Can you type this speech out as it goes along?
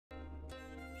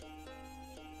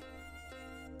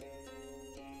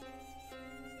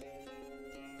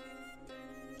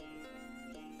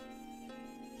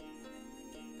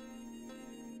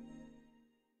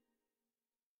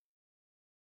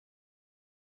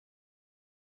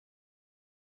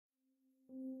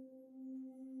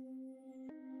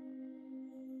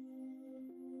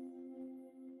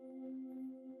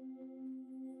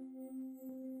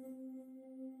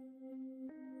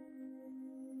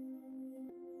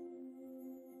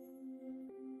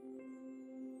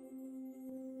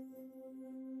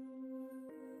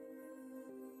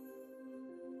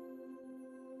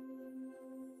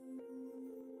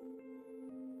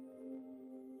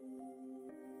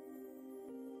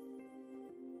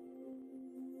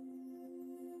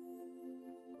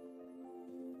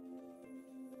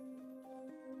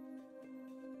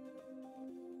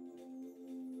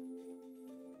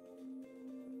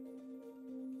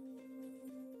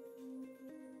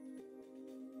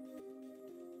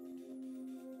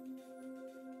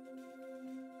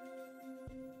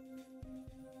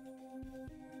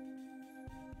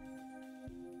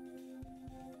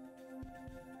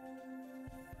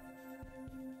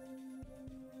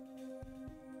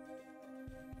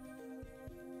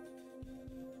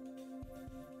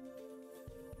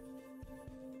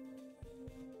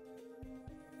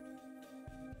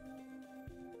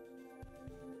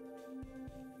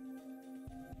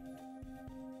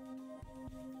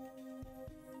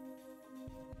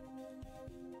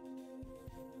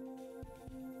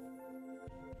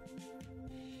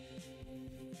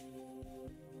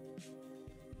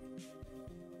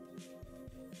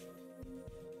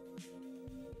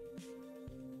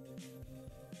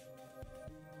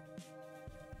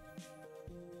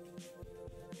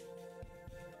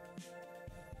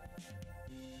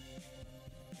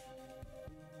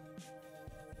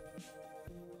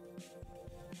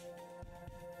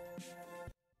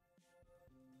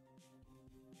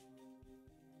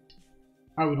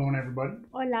How we doing, everybody?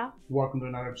 Hola. Welcome to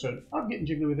another episode of Getting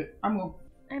Jiggly With It. I'm Will.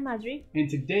 I'm Audrey. And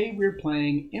today we're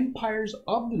playing Empires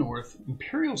of the North,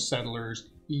 Imperial Settlers,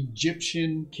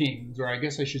 Egyptian Kings. Or I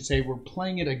guess I should say we're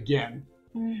playing it again.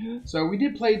 So we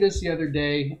did play this the other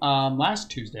day,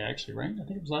 last Tuesday actually, right? I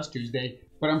think it was last Tuesday.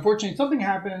 But unfortunately something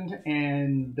happened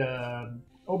and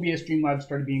OBS Streamlabs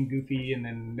started being goofy, and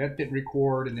then that didn't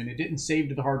record, and then it didn't save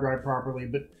to the hard drive properly.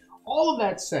 But all of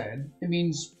that said, it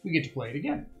means we get to play it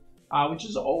again. Which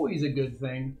is always a good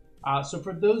thing. So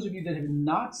for those of you that have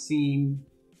not seen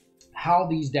how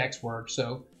these decks work,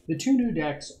 so the two new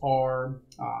decks are,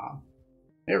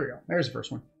 there we go, there's the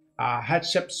first one,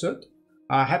 Hatshepsut.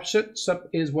 Hatshepsut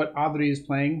is what Audrey is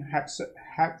playing.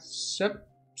 Hatshepsut.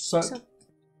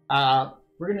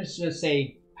 We're going to just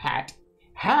say Hat.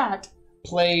 Hat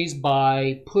plays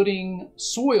by putting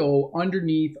soil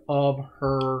underneath of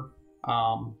her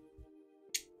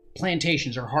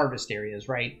plantations or harvest areas,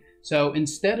 right? So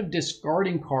instead of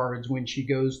discarding cards when she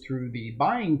goes through the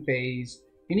buying phase,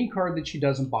 any card that she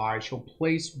doesn't buy, she'll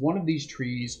place one of these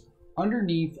trees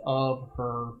underneath of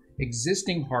her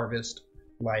existing harvest,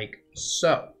 like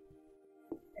so.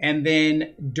 And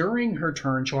then during her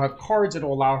turn, she'll have cards that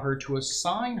will allow her to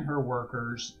assign her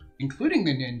workers, including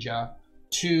the ninja,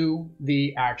 to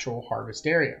the actual harvest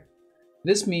area.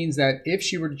 This means that if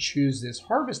she were to choose this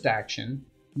harvest action,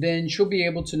 then she'll be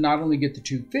able to not only get the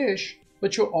 2 fish,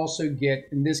 but she'll also get,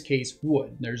 in this case,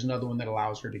 wood. There's another one that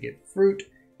allows her to get fruit,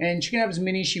 and she can have as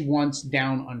many as she wants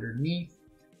down underneath.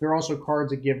 There are also cards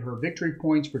that give her victory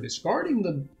points for discarding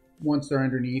the once they're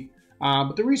underneath,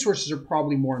 but the resources are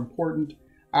probably more important.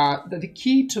 The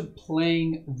key to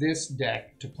playing this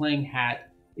deck, to playing Hat,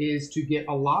 is to get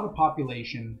a lot of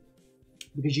population,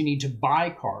 because you need to buy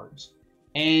cards.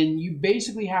 And you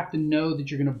basically have to know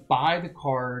that you're going to buy the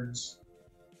cards,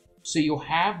 so you'll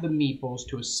have the meeples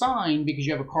to assign because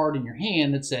you have a card in your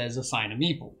hand that says assign a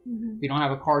meeple. If you don't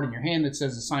have a card in your hand that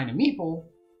says assign a meeple,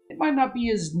 it might not be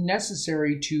as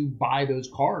necessary to buy those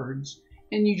cards,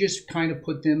 and you just kind of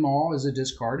put them all as a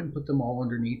discard and put them all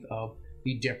underneath of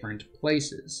the different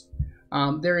places.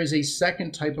 There is a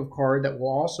second type of card that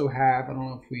will also have, I don't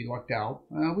know if we lucked out,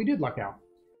 we did luck out,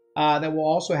 that will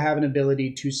also have an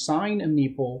ability to sign a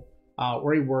meeple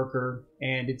or a worker,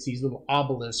 and it's these little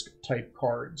obelisk type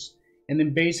cards. And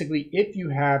then basically, if you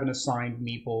have an assigned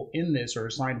meeple in this or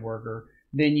assigned worker,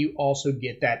 then you also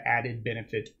get that added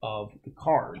benefit of the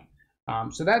card.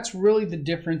 So that's really the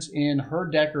difference in her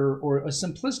deck, or a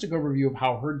simplistic overview of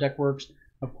how her deck works.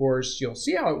 Of course, you'll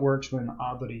see how it works when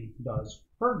Audrey does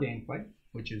her gameplay,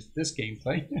 which is this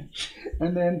gameplay.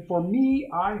 And then for me,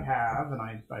 I have, and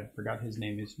I forgot his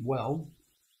name as well,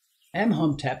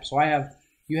 Amenhotep. So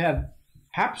you have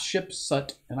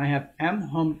Hatshepsut, and I have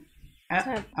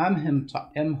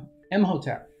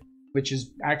Amenhotep, which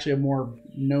is actually a more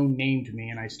known name to me,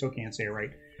 and I still can't say it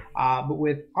right. But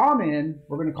with Amen,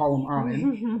 we're going to call him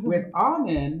Amen. With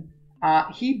Amen,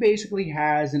 he basically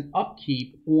has an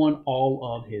upkeep on all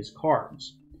of his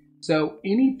cards. So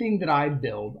anything that I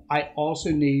build, I also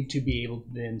need to be able to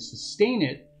then sustain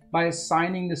it by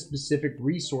assigning the specific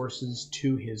resources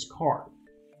to his card.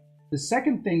 The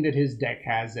second thing that his deck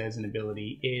has as an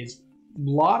ability is a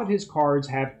lot of his cards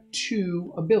have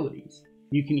two abilities.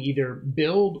 You can either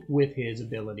build with his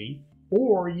ability,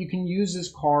 or you can use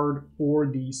this card for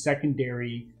the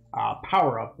secondary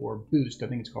power-up or boost. I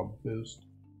think it's called boost.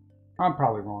 I'm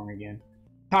probably wrong again.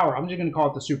 Power. I'm just going to call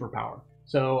it the superpower.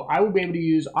 So I will be able to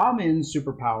use Amen's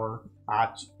superpower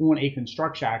on a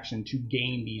construction action to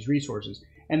gain these resources.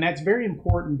 And that's very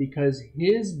important because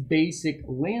his basic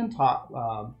land top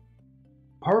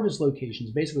harvest locations,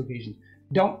 basic locations,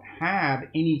 don't have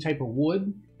any type of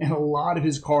wood, and a lot of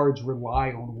his cards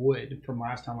rely on wood from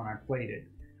last time when I played it.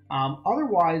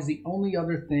 Otherwise, the only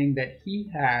other thing that he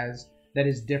has that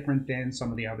is different than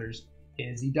some of the others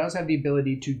is he does have the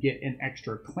ability to get an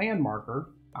extra clan marker.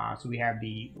 So we have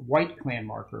the white clan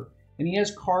marker, and he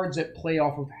has cards that play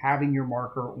off of having your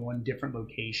marker on different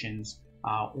locations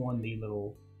on the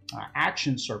little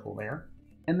action circle there.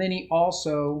 And then he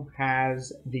also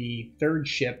has the third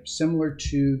ship, similar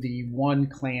to the one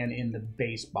clan in the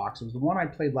base box. It was the one I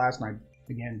played last night.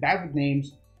 Again, bad with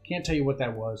names, can't tell you what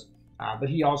that was. But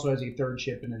he also has a third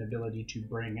ship and an ability to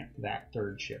bring that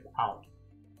third ship out.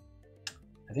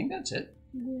 I think that's it.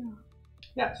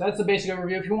 Yeah, so that's the basic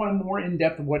overview. If you want a more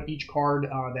in-depth of what each card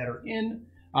that are in,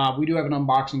 we do have an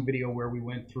unboxing video where we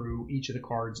went through each of the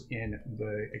cards in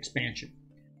the expansion.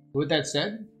 With that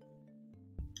said,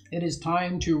 it is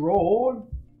time to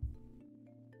roll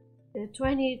the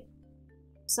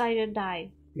 20-sided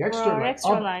die. The extra life.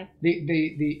 Extra life.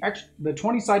 The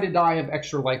 20-sided die of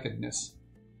extra lifedness.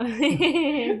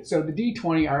 So the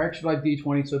D20, our Extra Life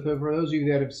D20. So for those of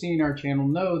you that have seen our channel,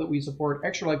 know that we support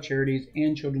Extra Life Charities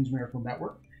and Children's Miracle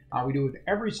Network. We do it with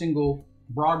every single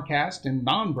broadcast and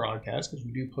non-broadcast, because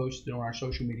we do post it on our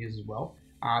social medias as well.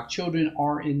 Children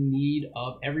are in need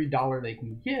of every dollar they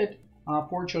can get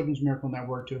for Children's Miracle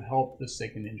Network to help the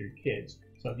sick and injured kids.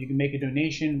 So if you can make a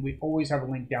donation, we always have a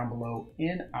link down below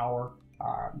in our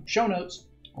show notes,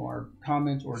 or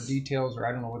comments, or details, or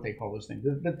I don't know what they call those things.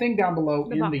 The thing down below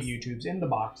in the YouTubes, in the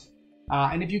box.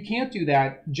 And if you can't do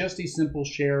that, just a simple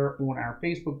share on our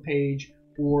Facebook page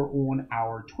or on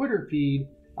our Twitter feed.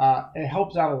 It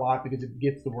helps out a lot because it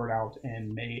gets the word out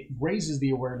and raises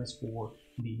the awareness for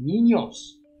the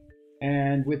niños.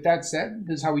 And with that said,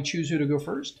 this is how we choose who to go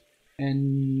first.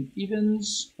 And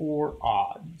evens or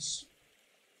odds?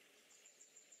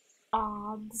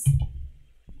 Odds.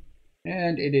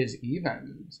 And it is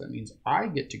evens. That means I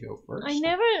get to go first. I'm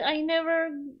never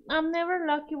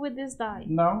lucky with this die.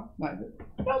 No?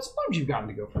 Well, sometimes you've gotten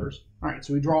to go first. All right,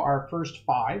 so we draw our first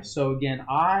 5. So again,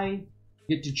 I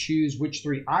get to choose which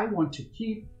 3 I want to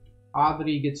keep.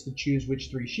 Audrey gets to choose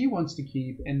which 3 she wants to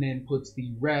keep, and then puts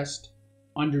the rest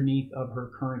underneath of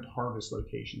her current harvest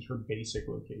locations, her basic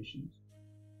locations.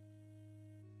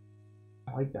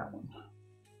 I like that one.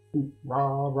 Ooh,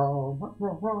 rah, rah, rah,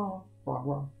 rah,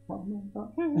 rah. I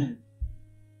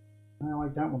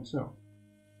like that one too.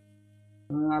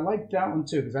 I like that one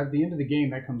too, because at the end of the game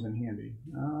that comes in handy.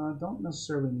 Don't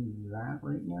necessarily need that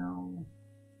right now.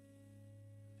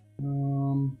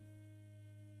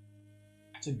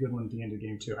 That's a good one at the end of the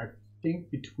game too. I think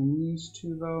between these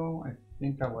two though, I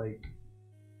think I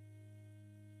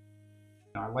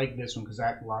like this one because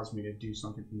that allows me to do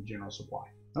something from the general supply.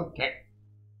 Okay.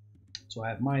 So I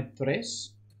have my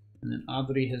tres. And then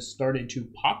Audrey has started to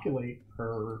populate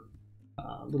her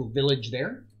little village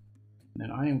there. And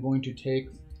then I am going to take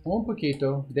un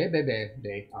poquito de bebé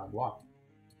de agua.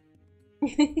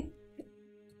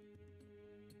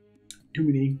 Too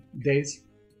many days.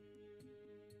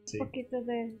 Un poquito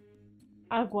de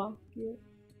agua. You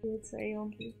would say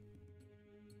only.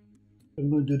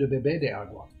 I'm going to do the bebé de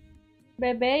agua.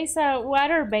 Bebé is a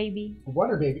water baby. A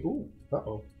water baby. Ooh,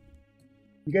 uh-oh.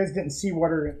 You guys didn't see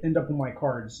water end up on my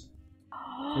cards.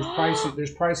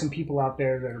 There's probably some people out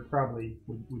there that are probably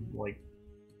would like,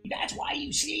 that's why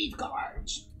you sleeve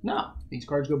cards. No, these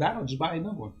cards go bad, I'll just buy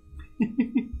another one.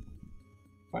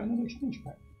 Buy another expansion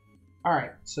pack.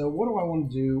 Alright, so what do I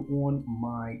want to do on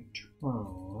my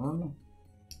turn?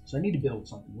 So I need to build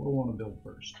something. What do I want to build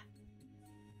first?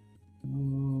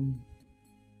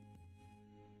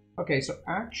 Okay, so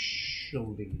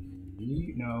actually,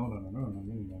 no.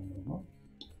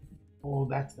 Oh,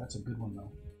 that's a good one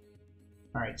though.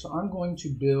 All right, so I'm going to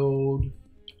build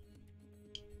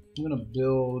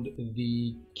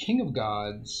the King of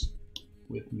Gods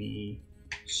with me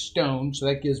stone. So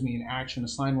that gives me an action,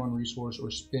 assign 1 resource,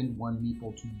 or spend 1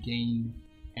 meeple to gain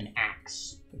an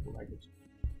axe. That's what I get.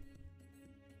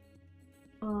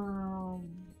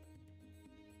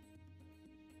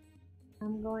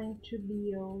 I'm going to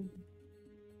build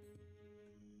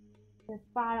the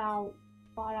Pharaoh's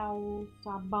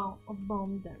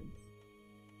abundance.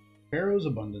 Pharaoh's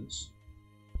abundance,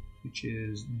 which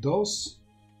is dos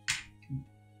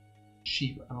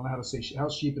sheep. I don't know how to say sheep.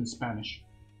 How's sheep in Spanish?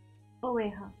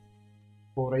 Ovejas.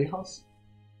 Orejas?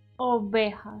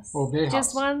 Ovejas. Ovejas.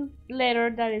 Just one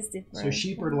letter that is different. So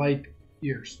sheep are like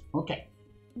ears. Okay.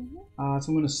 So I'm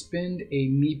going to spend a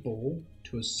meeple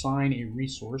to assign a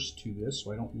resource to this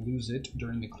so I don't lose it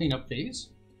during the cleanup phase.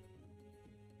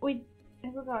 Wait,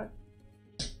 I forgot.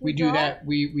 We do that.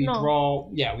 We No. draw.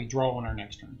 Yeah, we draw on our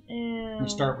next turn. We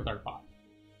start with our 5.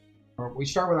 Or we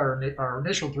start with our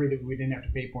initial 3 that we didn't have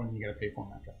to pay for, and then you got to pay for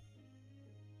them after.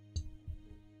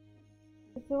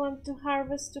 If we want to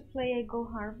harvest to play, I go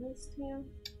harvest here.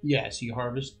 Yeah, so you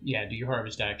harvest. Yeah, do your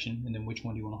harvest action, and then which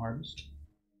one do you want to harvest?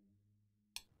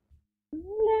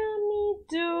 Let me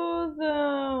do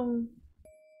the...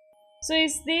 So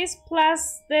is this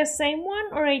plus the same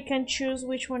one, or I can choose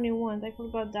which one you want? I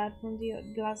forgot that from the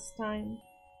last time.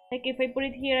 Like if I put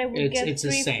it here, I would get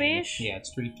 3 fish? Yeah, it's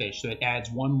 3 fish, so it adds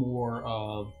 1 more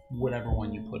of whatever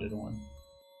one you put it on.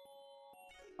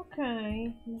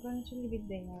 Okay, I'm going to leave it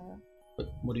there.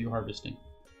 But what are you harvesting?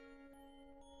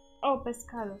 Oh,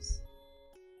 pescados.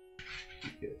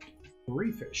 You get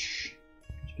 3 fish.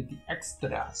 You get the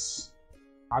extras.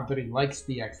 Audrey likes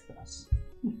the extras.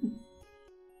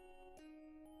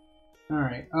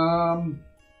 Alright,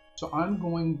 so I'm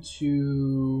going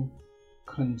to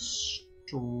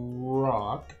construct.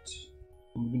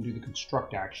 I'm going to do the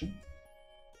construct action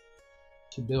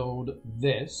to build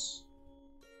this.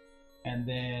 And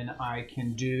then I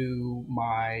can do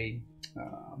my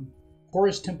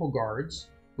Forest Temple Guards,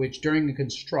 which during the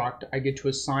construct, I get to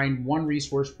assign 1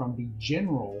 resource from the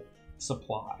general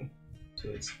supply. So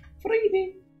it's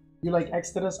freebie. You like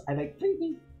extras? I like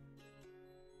freebie.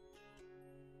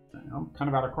 I'm kind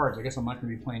of out of cards. I guess I'm not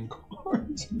going to be playing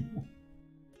cards anymore.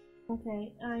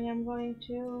 Okay, I am going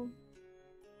to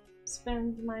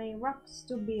spend my rocks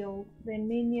to build the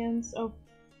minions of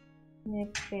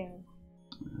Nepal.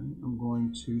 I'm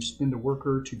going to spend a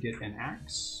worker to get an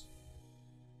axe.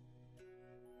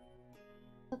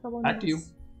 Back to you.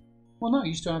 Well, no,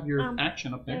 you still have your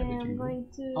action up there. I'm going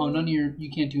to... Oh, none of your...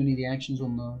 You can't do any of the actions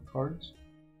on the cards?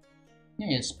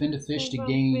 Yeah, spend a fish to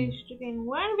gain... Fish to gain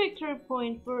 1 victory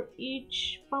point for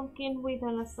each pumpkin with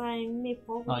an assigned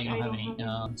nipple. Oh, you don't have any...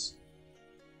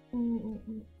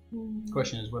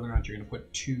 Question is whether or not you're going to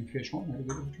put 2 fish on there to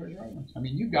go to the treasure islands. I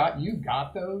mean, you got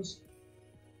those.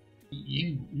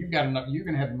 You've got enough. You're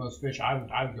going to have the most fish. I would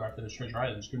go after the treasure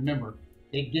islands. Remember,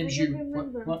 it gives you.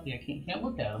 Well, yeah, can't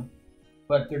look at them,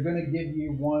 but they're going to give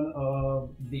you one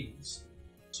of these.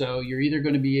 So you're either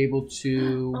going to be able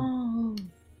to.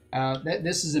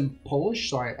 This is in Polish,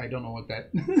 so I don't know what that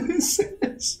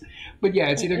says. But yeah,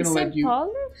 it's either going to let you.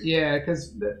 Polish? Yeah,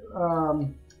 because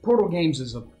Portal Games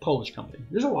is a Polish company.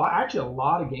 There's a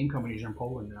lot of game companies are in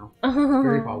Poland now.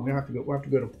 Very Poland. We'll have to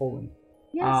go to Poland.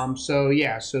 Yes. So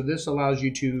this allows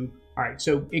you to. All right.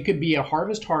 So it could be a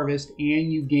harvest,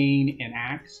 and you gain an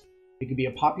axe. It could be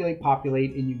a populate,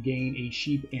 and you gain a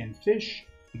sheep and fish.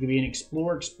 It could be an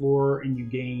explore, and you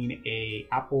gain a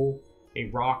apple, a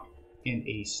rock, and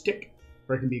a stick.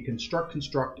 Or it can be a construct,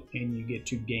 and you get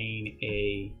to gain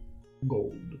a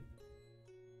gold.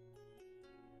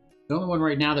 The only one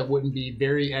right now that wouldn't be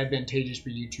very advantageous for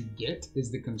you to get is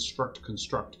the construct,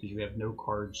 because you have no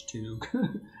cards to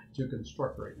to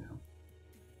construct right now.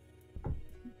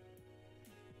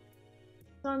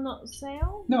 So not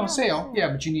sail? No, sail.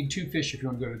 Yeah, but you need 2 fish if you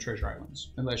want to go to Treasure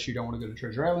Islands. Unless you don't want to go to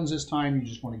Treasure Islands this time, you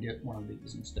just want to get one of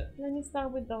these instead. Let me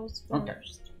start with those first. Okay.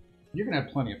 You're going to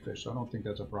have plenty of fish, so I don't think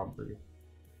that's a problem for you.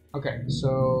 Okay,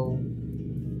 so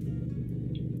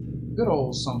good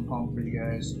old sump pump for you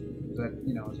guys. That,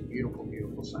 is a beautiful,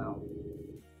 beautiful sound.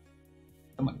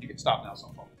 Come on, you can stop now,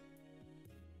 sump pump.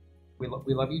 We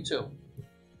love you too.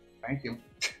 Thank you.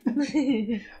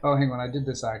 Oh, hang on. I did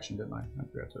this action, didn't I? I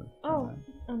forgot to. Oh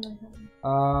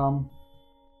no.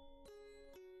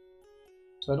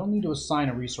 So I don't need to assign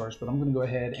a resource, but I'm going to go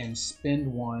ahead and spend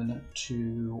 1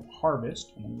 to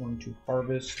harvest. And I'm going to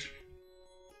harvest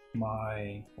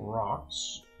my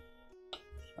rocks.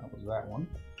 That was that one.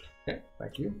 Okay,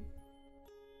 thank you.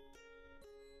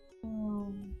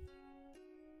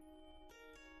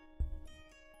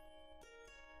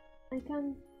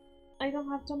 I don't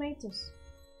have tomatoes.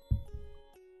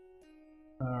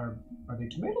 Are they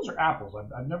tomatoes or apples?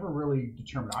 I've never really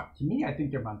determined. To me, I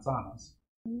think they're manzanas.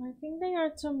 I think they are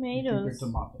tomatoes. I think they're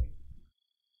tomate.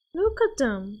 Look at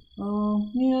them. Oh,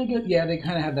 yeah, I guess. Yeah, they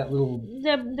kind of have that little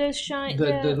the shine,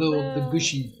 the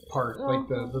gushy part, like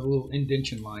the little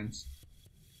indentation lines.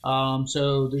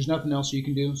 So there's nothing else you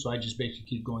can do, so I just basically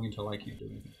keep going until I can't do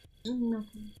anything.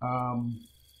 Nothing.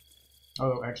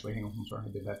 Oh, actually, hang on. I'm sorry, I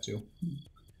did that too.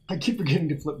 I keep forgetting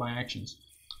to flip my actions.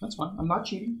 That's fine. I'm not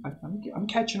cheating. I'm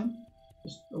catching them.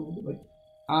 Just a little bit late.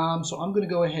 So I'm going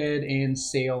to go ahead and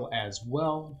sail as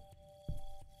well.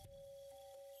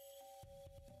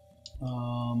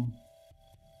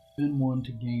 Spend one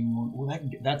to gain one. Well,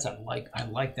 that's I like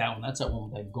that one. That's that one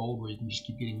with that gold where you can just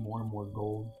keep getting more and more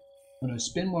gold. I'm going to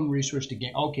spend one resource to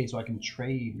gain. Okay, so I can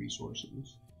trade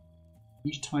resources.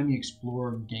 Each time you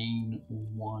explore, gain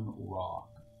one rock.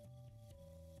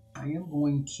 I am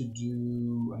going to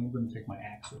take my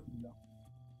axe with me though.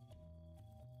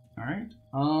 Alright.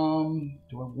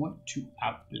 Do I want to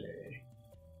apply?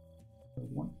 Do I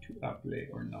want to apply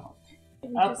or not?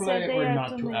 Apply or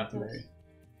not to apply?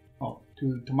 Oh,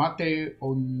 to tomate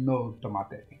o no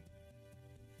tomate?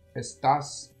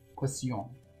 Estas cuestión.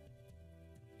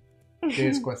 ¿Qué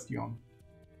es cuestión?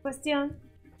 Cuestión.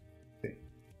 Sí.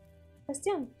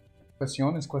 Cuestión.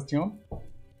 Cuestión es cuestión.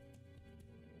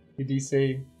 Y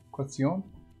dice cuestión.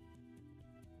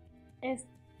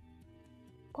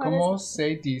 ¿Cómo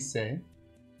se dice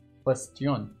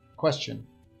cuestión? Question.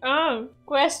 Oh,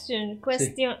 question.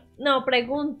 Cuestión. Sí. No,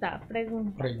 pregunta.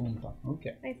 Pregunta.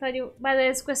 Okay. I thought you, but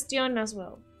it's question as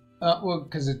well. Well,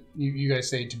 because you guys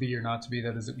say to be or not to be.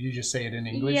 That is, you just say it in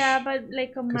English. Yeah, but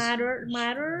like a matter.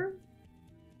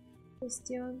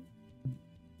 Question.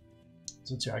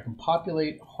 So let's see. I can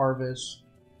populate, harvest,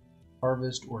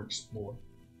 or explore.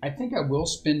 I think I will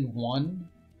spend one,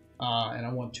 and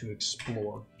I want to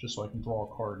explore just so I can draw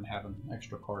a card and have an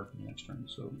extra card for the next turn.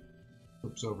 So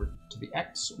flips over to the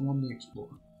X on the explore.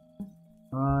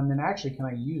 And then actually, can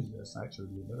I use this? Actually,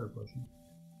 would be a better question.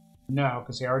 No,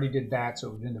 because I already did that, so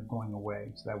it would end up going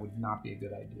away. So that would not be a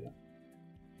good idea.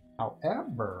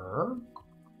 However,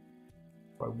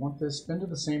 if I want this, spend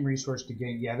the same resource to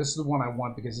gain. Yeah, this is the one I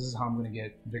want because this is how I'm going to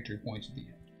get victory points at the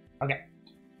end. Okay,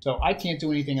 so I can't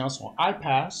do anything else. Well, I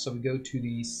pass, so we go to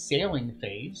the sailing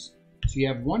phase. So you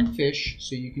have one fish,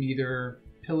 so you can either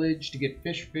pillage to get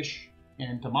fish,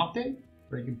 and tomate,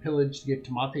 or you can pillage to get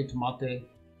tomate,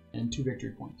 and 2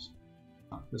 victory points.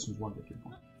 Oh, this one's 1 victory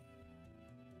point.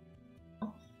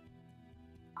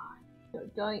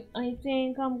 I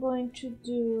think I'm going to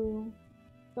do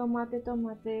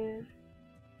tomate,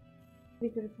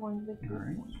 victory point. All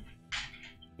right.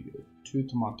 You get 2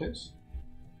 tomates,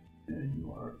 and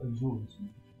you are azul.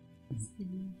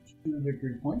 2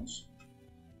 victory points.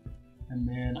 And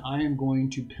then I am going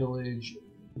to pillage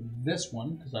this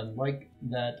one because I like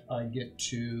that I get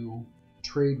to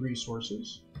trade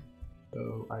resources.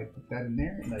 So I put that in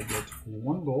there and I get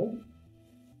 1 gold.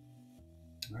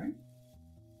 All right.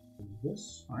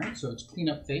 This. All right. So it's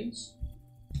cleanup phase.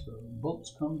 So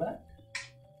boats come back.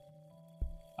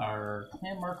 Our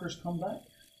clan markers come back.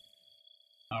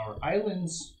 Our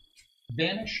islands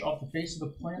vanish off the face of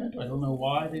the planet. I don't know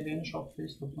why they vanish off the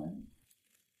face of the planet.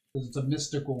 Because it's a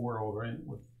mystical world, right?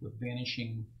 With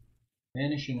vanishing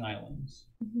islands.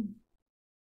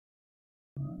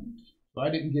 Alright. So I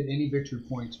didn't get any victory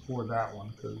points for that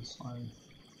one because I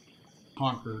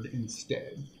conquered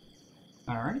instead.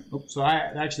 Alright. Oh, so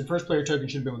actually the first player token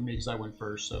should have been with me because I went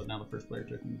first, so now the first player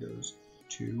token goes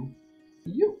to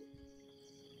you.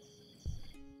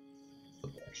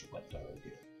 Actually left out right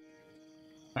here.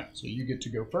 Alright, so you get to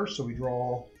go first, so we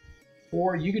draw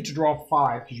 4. You get to draw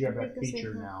 5 because you have that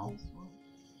feature now.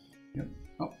 Yep.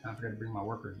 Oh, I forgot to bring my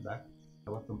workers back. I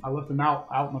left them out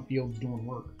in the fields doing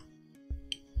work.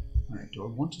 Alright, do I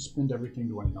want to spend everything?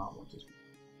 Do I not want to spend?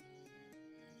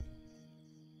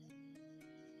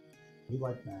 You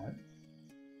like that?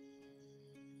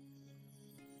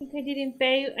 I think I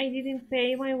didn't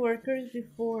pay my workers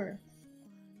before.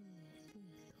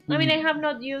 I mean, I have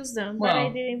not used them, but I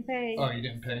didn't pay. Oh, you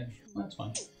didn't pay? Well, that's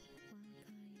fine.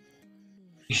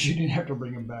 You didn't have to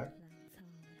bring them back.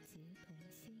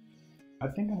 I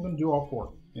think I'm going to do all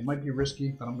 4. It might be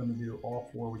risky, but I'm going to do all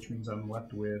 4, which means I'm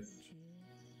left with...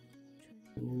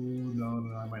 Ooh,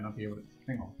 no, I might not be able to...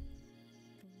 Hang on.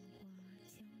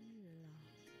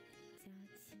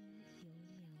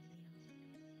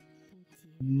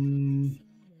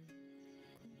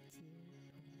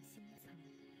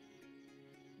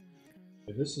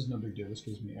 This is no big deal. This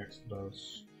gives me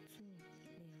Exodus.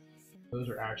 Those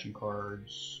are action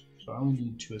cards, so I only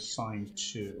need to assign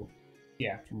 2.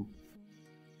 Yeah.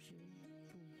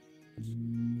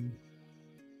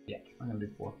 Yeah, I'm gonna do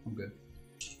 4. I'm good.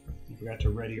 I forgot to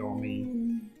ready all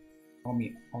me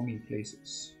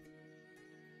places.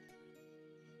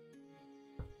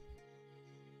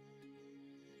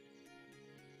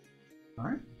 All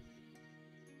right.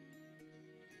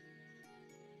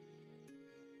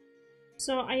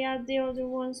 So I add the other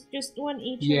ones, just one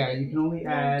each. Yeah, you can only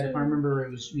add, if I two. remember, it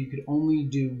was you could only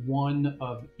do one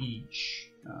of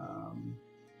each. A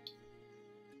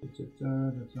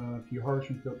few harsh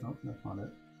and field. Nope, that's not it.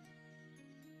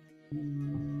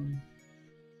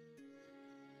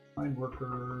 Find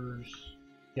workers.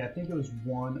 Yeah, I think it was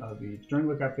one of each. During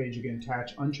the lookout phase, you can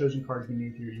attach unchosen cards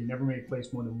beneath you. You never may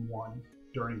place more than one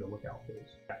during the lookout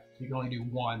phase. Yeah, so you can only do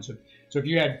one. So if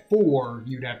you had 4,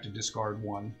 you'd have to discard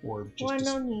one or just one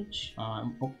on each.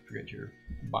 Oh, forget your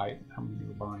buy. How many you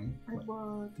were buying? I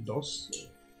bought Dos.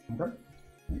 Okay. All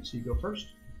right, so you go first.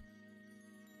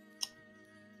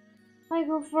 I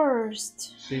go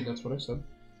first. See, that's what I said.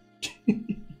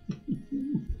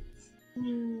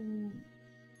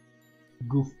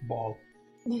 Goofball.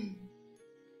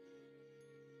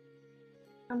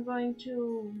 I'm going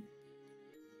to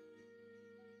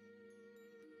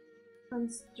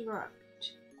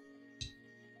construct.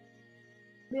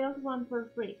 Build one for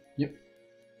free. Yep.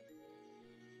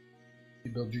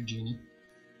 You build your genie.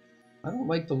 I don't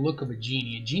like the look of a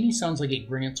genie. A genie sounds like it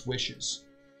grants wishes.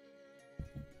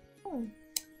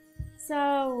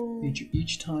 So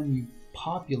each time you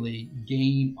populate,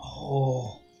 gain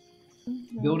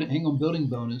hang on building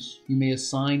bonus. You may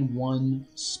assign one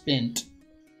spent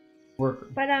worker.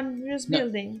 But I'm just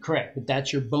building. Correct, but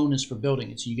that's your bonus for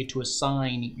building it. So you get to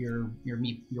assign your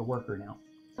worker now.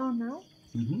 Oh no.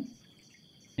 Mm-hmm.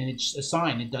 And it's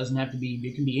assigned. It doesn't have to be.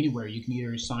 It can be anywhere. You can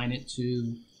either assign it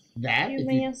to that. You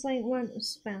may assign one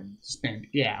spent. Spent,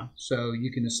 yeah. So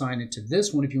you can assign it to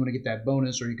this one if you want to get that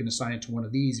bonus, or you can assign it to one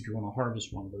of these if you want to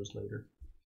harvest one of those later.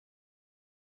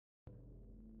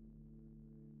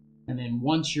 And then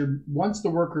once the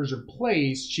workers are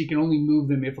placed, she can only move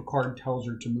them if a card tells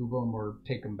her to move them or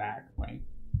take them back, right?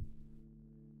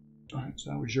 All right.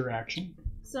 So that was your action.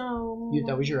 So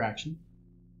that was your action.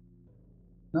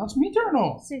 Now it's me turn.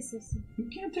 Si. You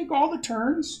can't take all the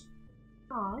turns.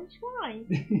 Oh, it's right.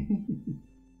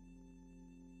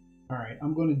 All right,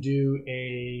 I'm going to do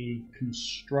a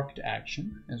construct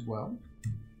action as well.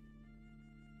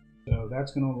 So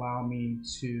that's going to allow me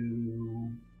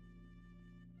to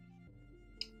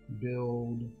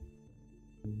build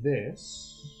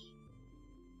this.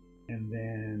 And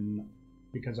then,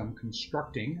 because I'm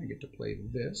constructing, I get to play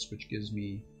this, which gives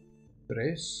me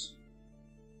tres.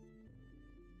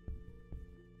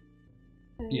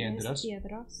 Piedras.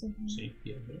 Sí,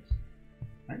 piedras.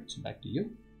 Alright, so back to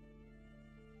you.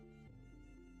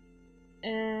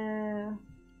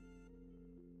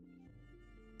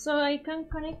 So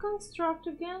can I construct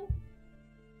again?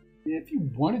 If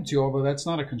you wanted to, although that's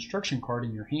not a construction card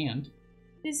in your hand.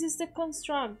 This is the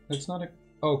construct. That's not a...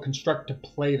 Oh, construct to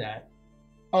play that.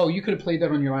 Oh, you could have played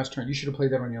that on your last turn. You should have played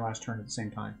that on your last turn at the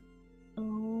same time.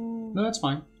 Oh. No, that's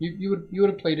fine. You would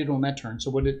have played it on that turn.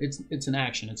 So it's an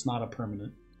action. It's not a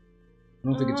permanent. I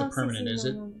don't think it's a permanent, is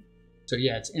it? No. So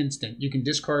yeah, it's instant. You can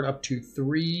discard up to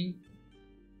 3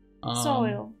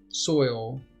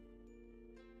 soil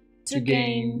to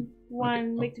gain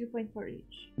 1 victory point for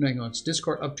each. No, hang on. It's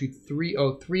discard up to 3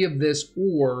 of this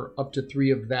or up to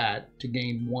 3 of that to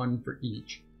gain 1 for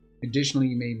each. Additionally,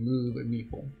 you may move a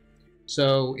meeple.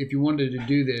 So if you wanted to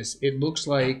do this, it looks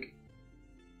like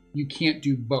you can't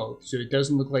do both. So it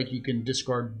doesn't look like you can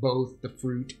discard both the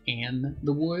fruit and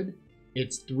the wood.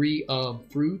 It's 3 of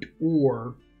fruit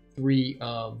or 3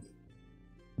 of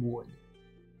wood.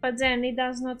 But then it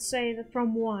does not say that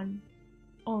from 1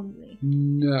 only.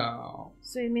 No.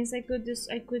 So it means I could just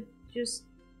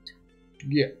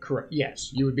Yeah, correct.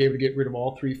 Yes, you would be able to get rid of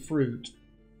all 3 fruit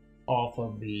off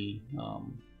of the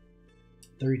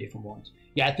 3 different ones.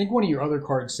 Yeah, I think one of your other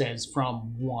cards says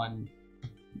from 1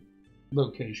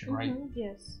 location, right?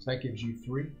 Yes. So that gives you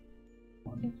 3.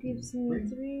 It gives me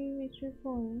 3 victory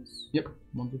points. Yep,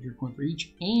 1 victory point for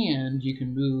each. And you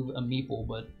can move a meeple,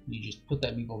 but you just put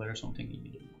that meeple there, so I'm thinking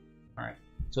you didn't. Alright,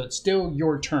 so it's still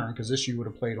your turn, because this you would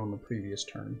have played on the previous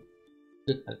turn.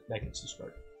 That gets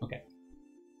discarded. Okay.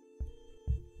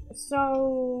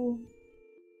 So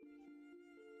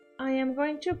I am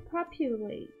going to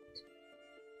populate.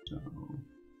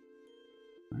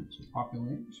 Alright, so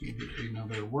populate, so you get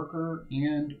another worker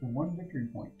and 1 victory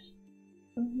point.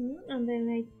 And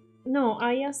then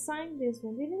I assigned this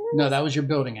one, didn't I? No, that was your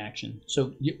building action.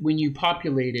 So when you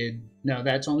populated, no,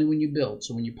 that's only when you build.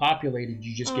 So when you populated,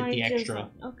 you just get the extra.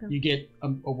 Okay. You get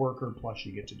a worker plus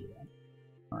you get to do that.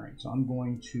 Alright, so I'm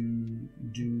going to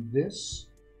do this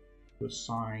to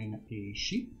assign a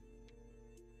sheep.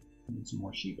 I need some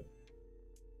more sheep.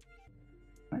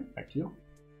 Alright, back to you.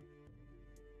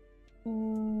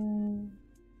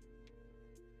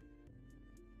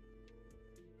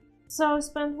 So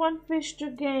spend 1 fish to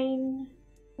gain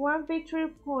 1 victory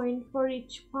point for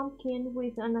each pumpkin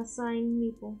with an assigned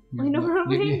meeple. Yeah, I know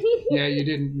already. yeah, you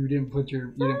didn't put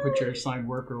your assigned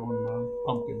worker on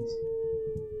pumpkins.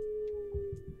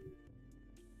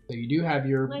 So you do have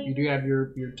your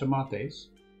tomates.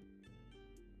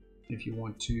 If you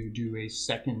want to do a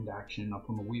second action up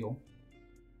on the wheel,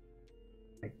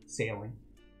 like sailing.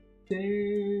 Sail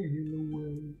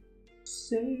away,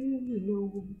 sail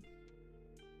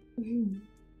away.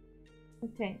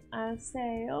 Okay, I'll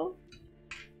sail.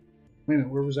 Wait a minute,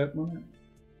 where was that one at?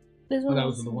 This one that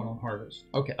was the one on harvest.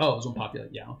 Okay. Oh, it was on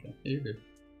populate. Yeah. Okay. Yeah, you're good.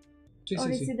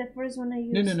 Or is it the first one I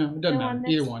used? No. It doesn't matter.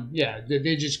 Either one. Yeah.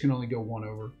 They just can only go one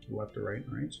over to the left or right.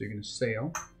 All right. So you're gonna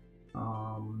sail.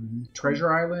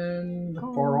 Treasure Island,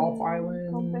 far off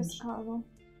island.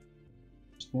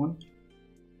 Just one.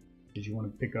 Did you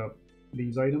want to pick up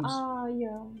these items?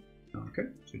 Yeah. Okay.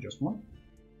 So just one.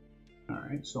 All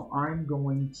right. So I'm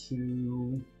going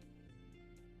to.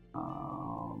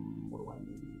 What do I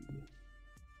need?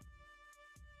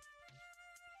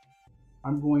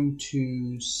 I'm going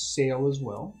to sail as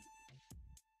well.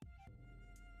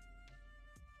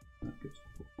 That gets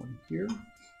one here.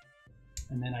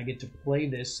 And then I get to play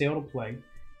this, sail to play.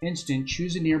 Instant,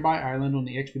 choose a nearby island on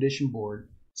the expedition board.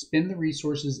 Spend the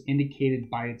resources indicated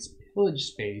by its pillage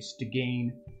space to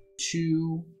gain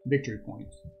 2 victory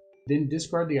points. Then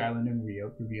discard the island and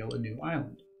reveal a new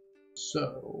island.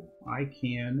 So I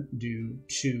can do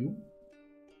 2.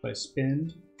 But I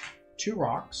spend 2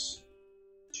 rocks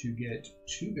to get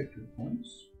 2 victory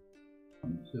points.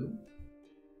 1, 2.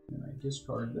 And I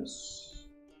discard this.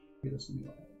 Get us a new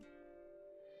island.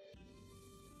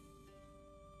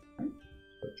 Alright,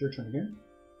 so it's your turn again.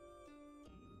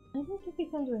 I don't think I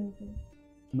can do anything.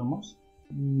 No more.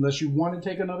 Unless you want to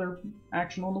take another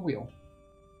action on the wheel.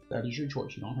 That is your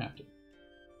choice, you don't have to.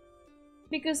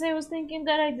 Because I was thinking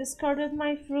that I discarded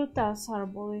my frutas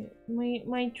arbor,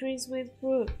 my trees with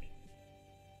fruit.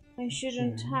 I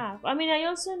shouldn't have. I mean, I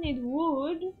also need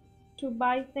wood to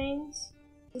buy things,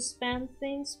 to spend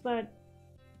things, but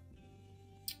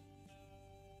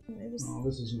it was... Oh,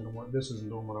 this isn't gonna work. This isn't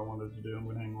doing what I wanted to do. I'm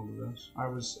gonna hang on to this. I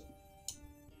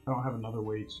don't have another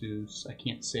way to. I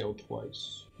can't sail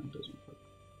twice. That doesn't work.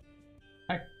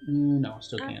 No, I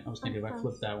still can't. I was thinking if I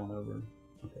flip that one over.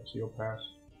 Okay, so you'll pass.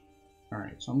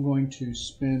 Alright, so I'm going to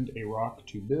spend a rock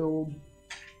to build.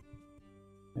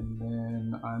 And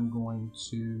then I'm going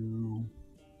to...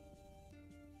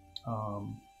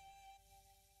 oh,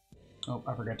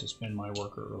 I forgot to spend my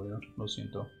worker earlier. Lo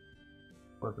siento.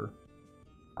 Worker.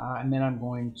 And then I'm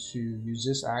going to use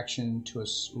this action to...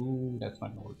 Ooh, that's not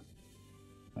going to work.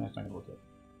 That's not going to work yet.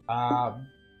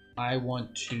 I'm going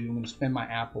to spend my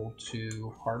apple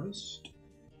to harvest.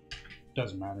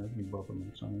 Doesn't matter. I both of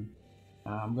them. So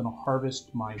I'm going to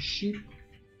harvest my sheep.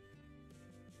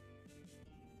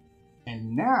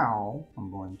 And now I'm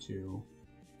going to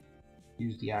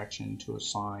use the action to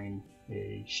assign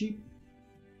a sheep.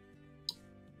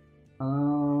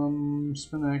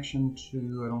 Spend action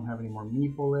to, I don't have any more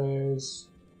meeples.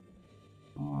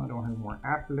 I don't have any more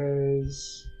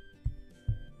apples.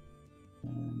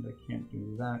 And I can't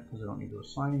do that because I don't need to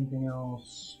assign anything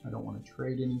else. I don't want to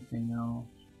trade anything else.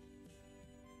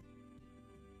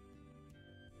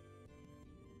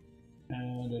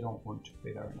 And I don't want to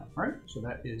pay that right now. Alright, so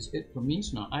that is it for me.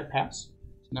 So now I pass.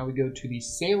 So now we go to the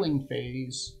sailing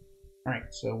phase.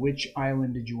 Alright, so which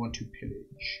island did you want to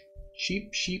pillage?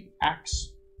 Sheep, sheep,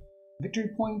 axe, victory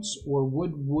points, or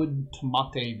wood, wood,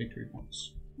 tomate, victory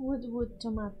points? Wood, wood,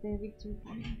 tomate, victory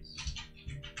points.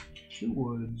 2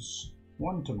 woods,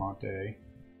 1 tomate,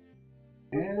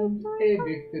 and a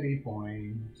victory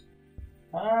point.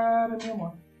 Here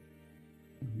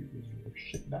is your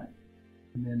ship back.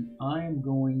 And then I'm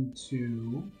going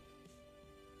to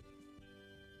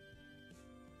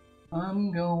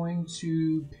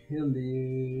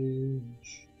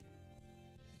pillage.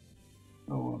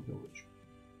 Oh, I'll pillage.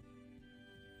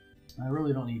 I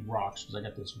really don't need rocks because I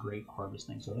got this great harvest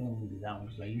thing, so I think I'm going to do that one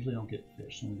because I usually don't get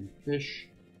fish. So I'm going to do fish,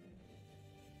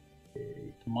 a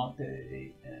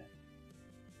tomate, and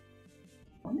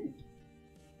meat.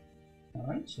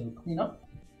 Alright, so clean up.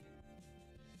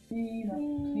 Clean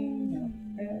up,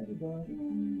 everybody.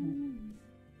 1,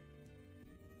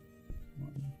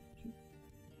 2.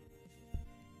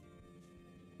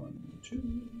 1, 2.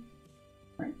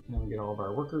 Alright, then we get all of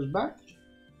our workers back.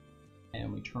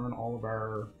 And we turn all of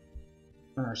our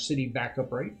city back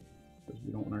upright. Because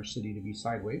we don't want our city to be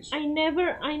sideways. You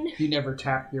never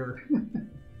tap your...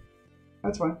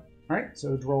 That's fine. Alright,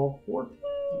 so draw 4. 1,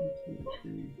 2,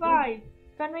 3, 4. 5.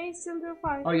 Can I still do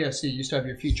 5? Oh yeah, see, you used to have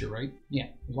your feature, right? Yeah,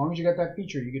 as long as you got that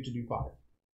feature, you get to do 5.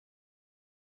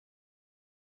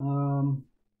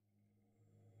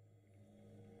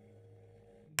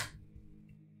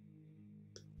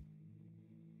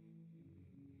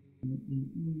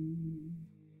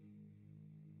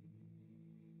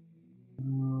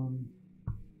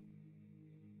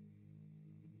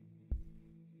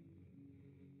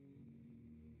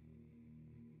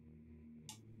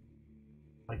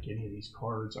 Like any of these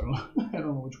cards, I don't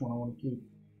know which one I want to keep.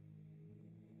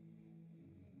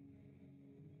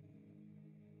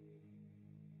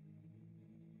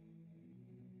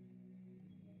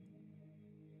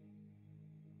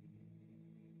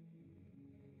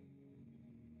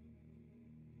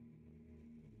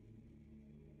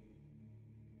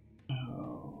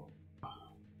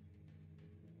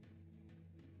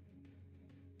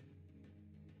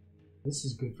 This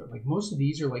is good for, like, most of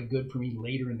these are like good for me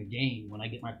later in the game when I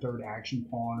get my third action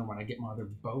pawn or when I get my other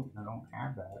boat and I don't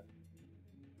have that.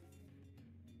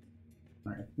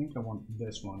 Alright, I think I want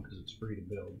this one because it's free to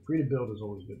build. Free to build is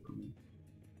always good for me.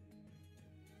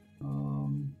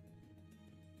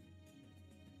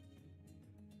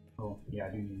 Oh, yeah, I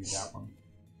do need that one.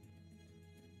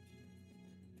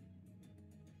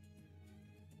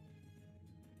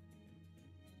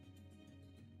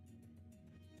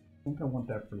 I think I want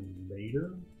that for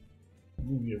later. I'm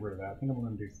going to get rid of that. I think I'm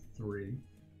going to do 3.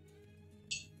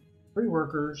 3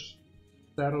 workers,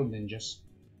 saddle ninjas.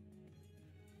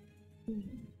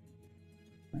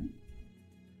 Right.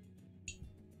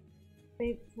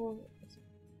 Wait for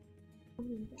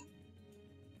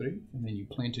 3, and then you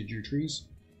planted your trees.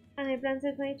 And I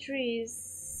planted my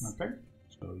trees. Okay,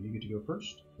 so you get to go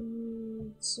first.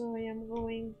 So I am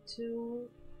going to...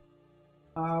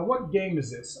 what game is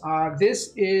this?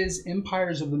 This is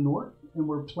Empires of the North, and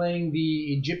we're playing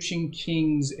the Egyptian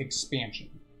Kings expansion.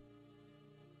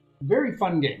 Very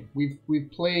fun game.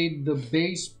 We've played the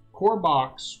base core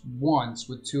box once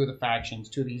with 2 of the factions,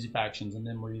 2 of the easy factions, and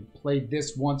then we played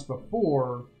this once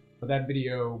before, but that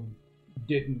video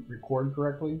didn't record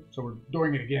correctly, so we're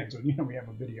doing it again. So we have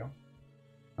a video,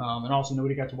 and also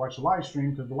nobody got to watch the live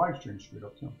stream because the live stream screwed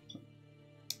up too. So.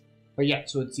 But yeah,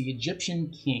 so it's the Egyptian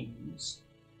Kings.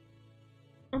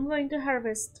 I'm going to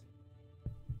harvest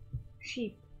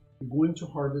sheep. You're going to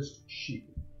harvest sheep.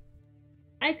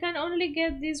 I can only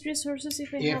get these resources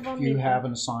if I have only you one. have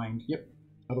an assigned. Yep.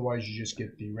 Otherwise, you just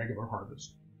get the regular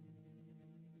harvest.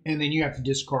 And then you have to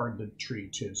discard the tree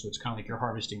too. So it's kind of like you're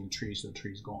harvesting the tree, so the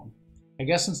tree's gone. I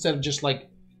guess instead of just like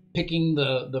picking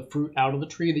the fruit out of the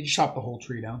tree, they just chop the whole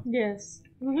tree down. Yes.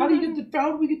 How do you get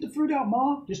how do we get the fruit out,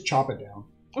 Ma? Just chop it down.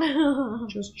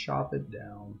 Just chop it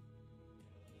down.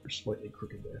 We're slightly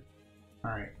crooked there.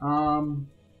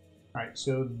 Alright,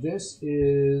 so this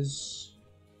is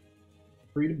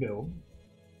free to build.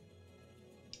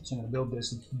 So I'm going to build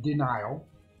this. It's Denial,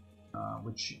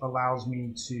 which allows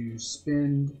me to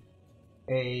spend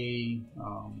a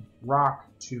rock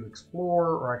to explore,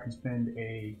 or I can spend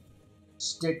a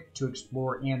stick to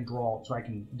explore and draw, so I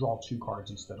can draw 2 cards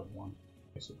instead of 1,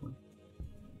 basically.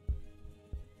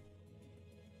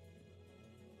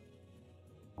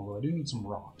 Although I do need some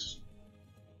rocks.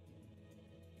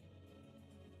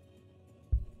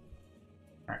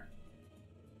 Alright.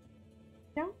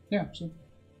 Yeah? Yeah, so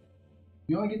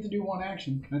you only get to do 1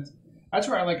 action. That's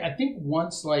where I think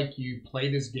once like you play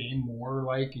this game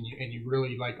more and you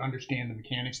really like understand the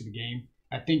mechanics of the game,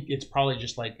 I think it's probably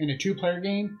just like in a 2-player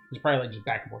game, it's probably like just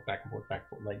back and forth,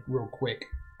 like real quick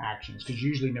actions, because you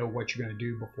usually know what you're going to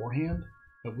do beforehand.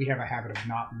 But we have a habit of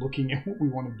not looking at what we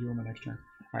want to do on the next turn.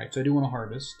 Alright, so I do want to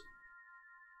harvest.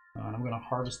 And I'm going to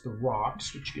harvest the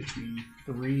rocks, which gets me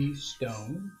 3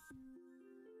 stone.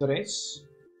 3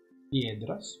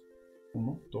 piedras.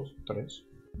 1, 2, 3.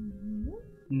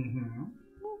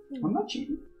 I'm not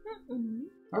cheating.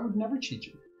 I would never cheat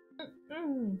you.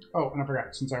 Oh, and I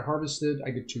forgot. Since I harvested,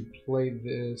 I get to play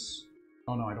this.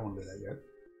 Oh no, I don't want to do that yet.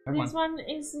 This one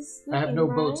is I have no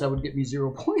right? boats. That would get me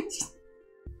 0 points.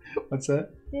 What's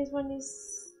that? This one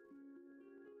is...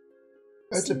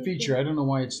 That's sleeping. a feature. I don't know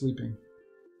why it's sleeping.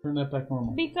 Turn that back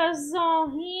normal. Because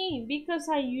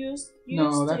I used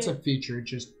no, that's it. a feature.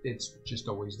 It's just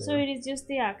always there. So it is just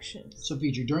the action. So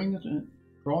feature during the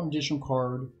draw an additional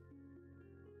card.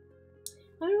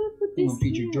 How do I put this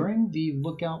feature here? during the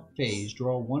lookout phase,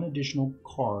 draw 1 additional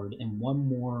card and 1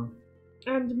 more.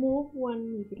 And move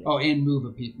 1 meat. Oh, and move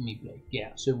a meat blade.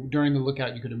 Yeah. So during the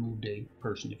lookout, you could have moved a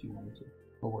person if you wanted to,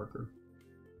 a worker.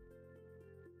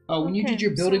 Oh, when you did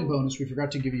your building bonus, we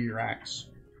forgot to give you your axe.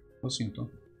 Lo siento.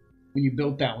 When you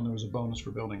built that one, there was a bonus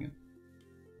for building it.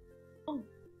 Oh.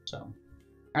 So,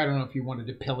 I don't know if you wanted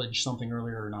to pillage something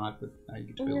earlier or not, but now you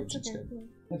get to pillage instead. Yeah.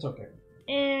 That's okay.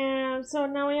 And so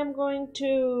now I am going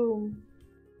to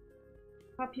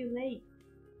populate.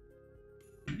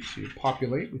 So you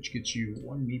populate, which gets you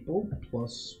 1 meeple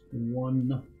plus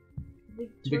 1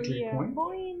 victory point.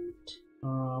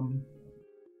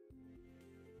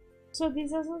 So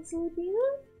this doesn't sleep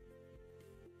either?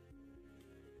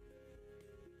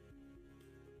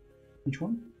 Which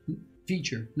one?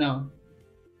 Feature. No.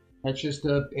 That's just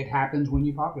it happens when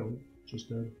you populate. It's just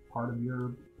a part of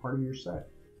your set.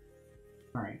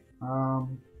 Alright.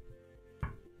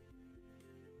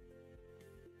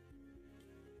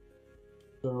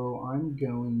 So I'm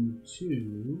going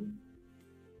to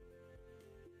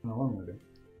what I'm gonna do.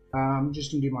 I'm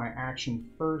just gonna do my action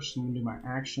first. I'm gonna do my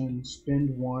action, spend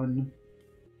one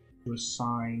to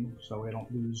assign so I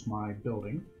don't lose my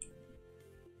building.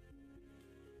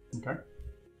 Okay.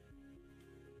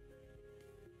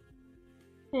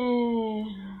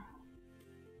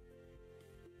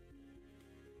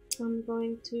 I'm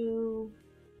going to.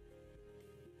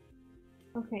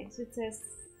 Okay, so it says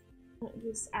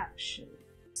this action.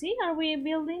 See, are we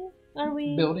building? Are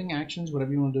we building actions?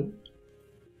 Whatever you want to do.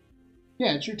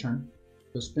 Yeah, it's your turn.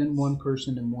 So spend one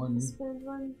person and one. Spend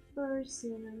one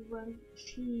person and one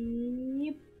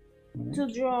sheep to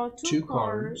draw two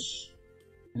cards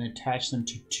and attach them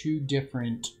to two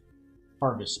different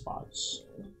harvest spots.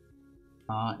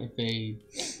 If a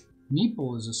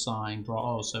meeple is assigned, draw.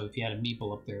 Oh, so if you had a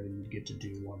meeple up there, then you'd get to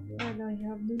do one more. And I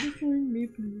have no assigned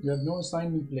meeples. You have no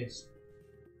assigned meeples.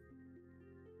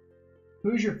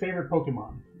 Who's your favorite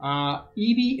Pokemon?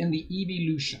 Eevee and the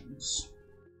Eeveelutions.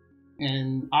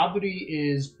 And Aubrey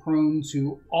is prone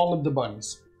to all of the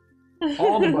bunnies.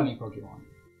 All the bunny Pokemon.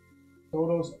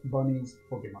 Todos bunnies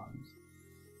Pokemons.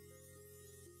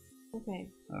 Okay.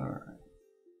 Alright.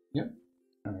 Yep.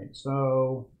 Alright,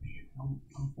 so I don't know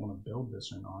if I want to build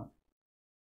this or not.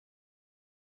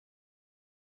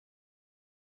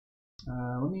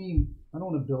 I don't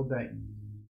want to build that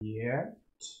yet.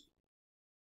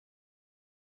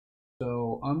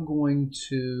 So I'm going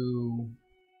to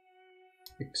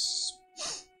explore,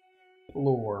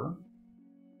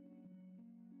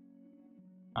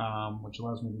 which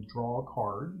allows me to draw a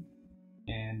card.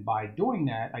 And by doing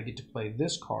that, I get to play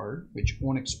this card, which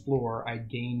on explore, I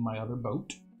gain my other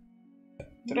boat.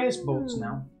 Today's boats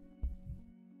now.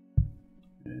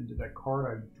 And did that card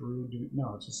I drew do?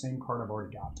 No, it's the same card I've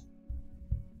already got.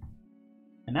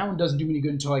 And that one doesn't do me any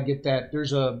good until I get that.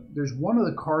 There's one of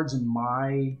the cards in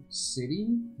my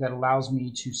city that allows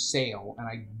me to sail, and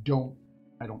I don't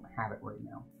have it right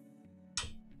now.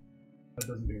 That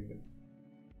doesn't do any good.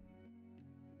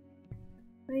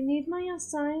 I need my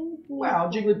assigned. Well,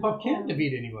 Jigglypuff can't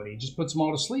defeat anybody. He just puts them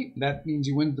all to sleep. That means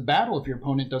you win the battle if your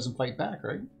opponent doesn't fight back,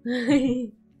 right?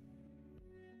 mm.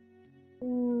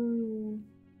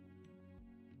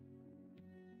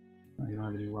 Oh, you don't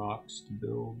have any rocks to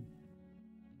build.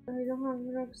 I don't have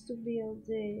rocks to build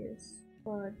this,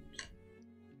 but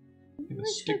You have a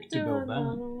stick to build that.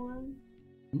 One.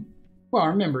 Well,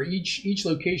 remember, each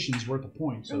location is worth a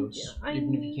point, so it's,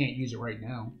 even if you can't use it right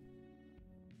now.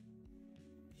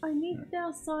 I need the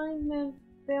assignment,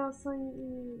 the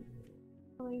assigned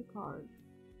card.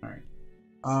 Alright.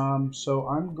 So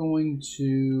I'm going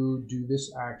to do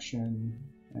this action,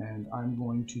 and I'm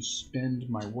going to spend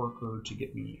my worker to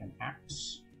get me an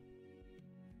axe.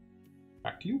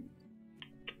 Back to you.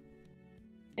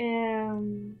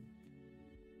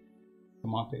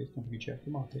 Tomates, don't forget you have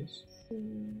tomates.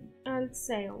 I'll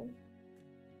sail.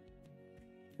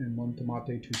 And one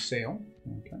tomate to sail.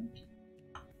 Okay.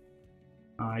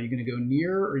 You're going to go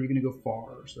near or you're going to go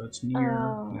far? So that's near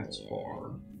and that's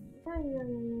far.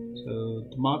 So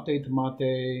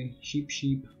tomate,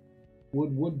 sheep,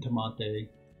 wood, tomate,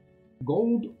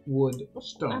 gold, wood,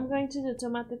 stone. I'm going to do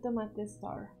tomate,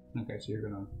 star. Okay, so you're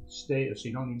going to stay, so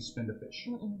you don't need to spend a fish.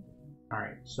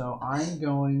 Alright, so I'm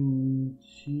going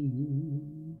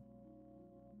to...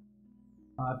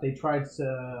 if they tried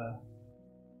to...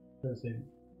 Let's see.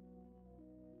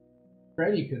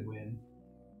 Freddy could win.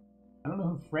 I don't know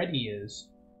who Freddy is.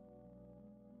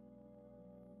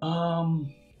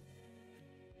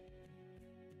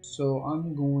 So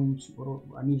I'm going to...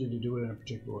 I need you to do it in a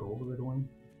particular order. What are we doing?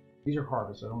 These are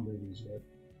harvests. I don't do these yet.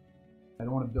 I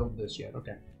don't want to build this yet.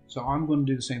 Okay. So I'm going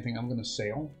to do the same thing. I'm going to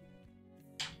sail.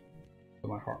 So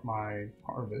my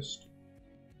harvest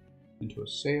into a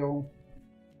sail.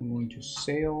 I'm going to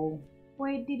sail.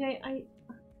 Wait,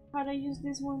 had I used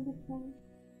this one before?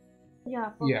 Yeah,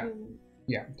 populate.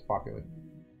 Yeah, to populate.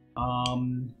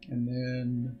 And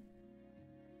then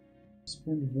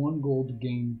spend 1 gold to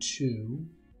gain 2.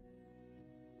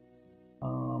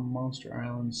 Monster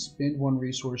Island. Spend 1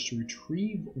 resource to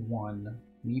retrieve 1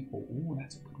 meeple. Ooh,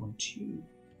 that's a good one too.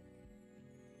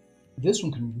 This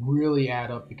one can really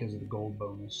add up because of the gold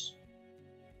bonus.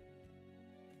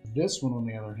 This one, on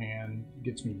the other hand,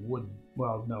 gets me wood.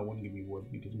 Well, no, it wouldn't give me wood.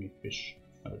 It gives me fish.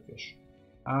 Another fish.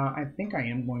 I think I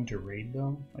am going to raid,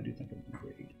 though. I do think I'm going to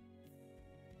raid.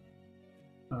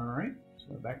 Alright,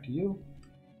 so back to you.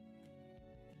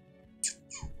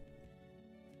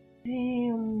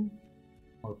 Damn.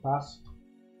 Or pass.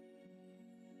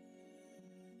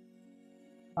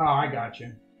 Oh, I got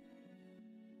you.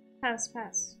 Pass,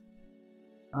 pass.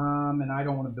 And I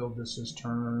don't want to build this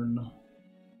turn.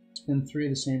 Spend 3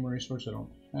 of the same resource I don't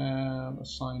have.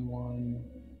 Assign 1.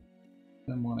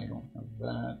 Spend 1, I don't have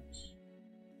that.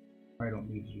 I don't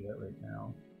need to do that right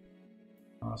now.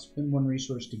 Spend 1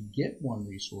 resource to get 1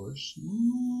 resource.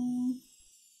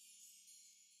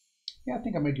 Yeah, I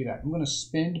think I might do that. I'm going to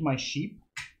spend my sheep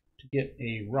to get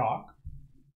a rock.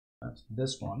 That's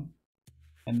this one.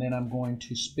 And then I'm going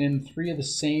to spend 3 of the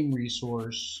same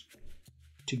resource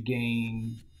to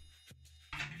gain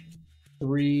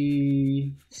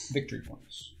 3 victory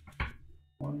points.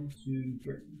 1, 2,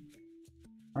 3.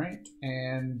 Alright,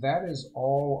 and that is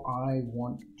all I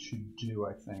want to do,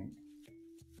 I think.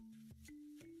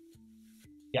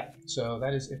 Yeah, so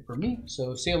that is it for me.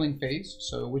 So sailing phase.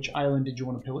 So which island did you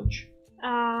want to pillage?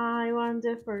 I want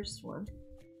the first one.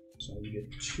 So you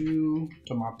get 2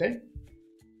 tomate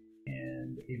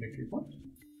and a victory point.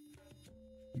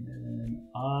 And then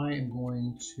I am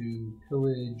going to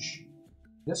pillage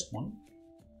this one.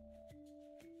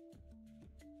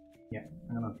 Yeah,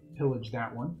 I'm going to pillage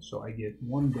that one, so I get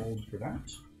 1 gold for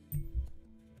that.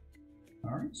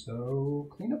 Alright, so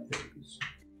cleanup phase.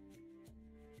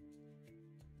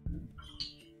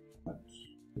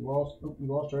 We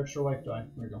lost our extra life die.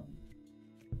 There we go.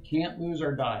 Can't lose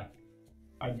our die.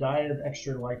 I die of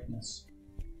extra lifeness.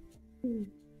 Alright.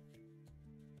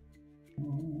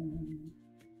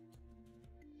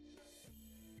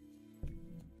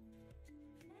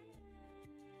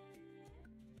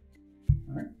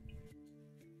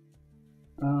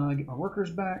 Get my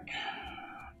workers back.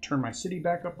 Turn my city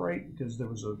back upright because there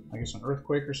was I guess an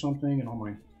earthquake or something, and all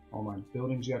my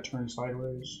buildings got turned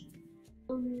sideways.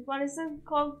 What is it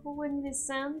called when the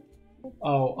sand?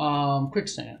 Oh,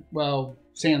 quicksand. Well,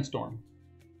 sandstorm.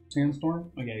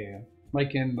 Sandstorm? Oh, yeah.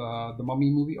 Like in the Mummy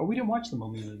movie. Oh, we didn't watch the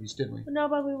Mummy movies, did we? No,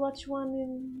 but we watched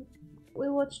one.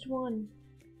 Alright,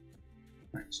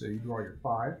 so you draw your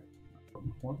 5.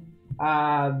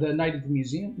 The Night at the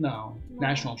Museum? No.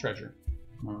 National Treasure.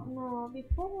 No,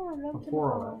 before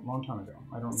that, long time ago.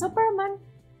 I don't Superman.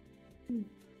 Remember.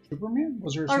 Superman?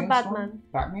 Was there a or sandstorm?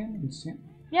 Batman? Batman?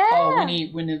 Yeah. Oh,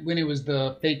 when it was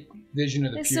the fake vision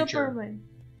of the future. Superman.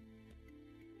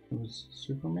 It was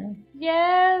Superman?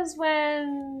 Yes,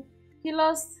 when he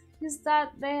lost his dad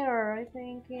there, I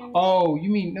think. Oh,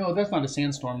 you mean no? That's not a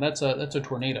sandstorm. That's a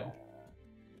tornado.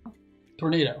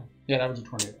 Tornado. Yeah, that was a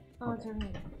tornado. Oh, okay.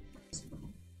 Tornado.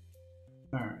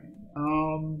 All right.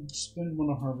 Spend 1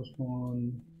 to harvest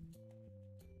 1.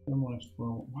 Spend 1 to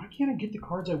explore. Why can't I get the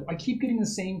cards? I keep getting the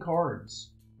same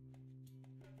cards.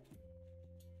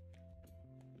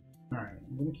 All right,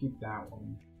 I'm gonna keep that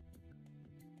one.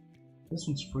 This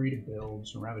one's free to build,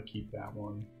 so I'd rather keep that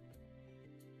one.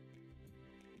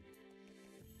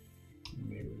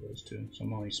 Maybe those 2. So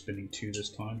I'm only spending 2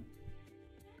 this time.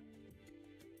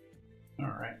 All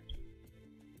right.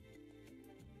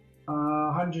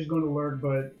 Hunter's going to lurk,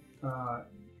 but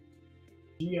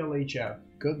GLHF.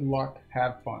 Good luck,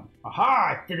 have fun.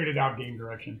 Aha! I figured it out. Game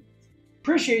direction.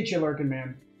 Appreciate you lurking,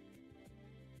 man.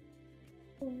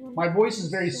 My voice is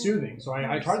very soothing, so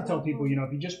I try to tell people,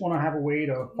 if you just want to have a way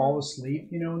to fall asleep,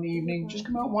 in the evening, just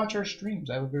come out and watch our streams.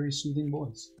 I have a very soothing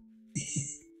voice.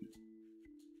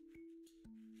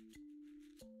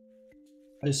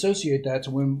 I associate that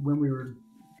to when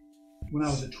I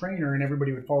was a trainer and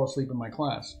everybody would fall asleep in my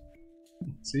class.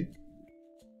 See?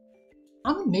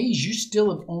 I'm amazed you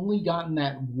still have only gotten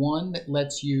that one that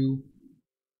lets you...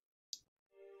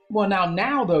 Well,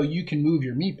 now though, you can move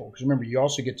your meeple. Because remember, you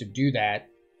also get to do that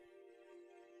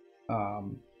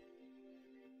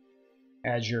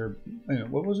as your...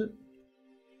 what was it?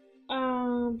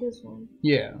 This one.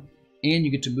 Yeah. And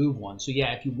you get to move one. So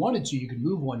yeah, if you wanted to, you could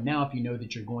move one now if you know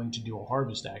that you're going to do a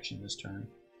harvest action this turn.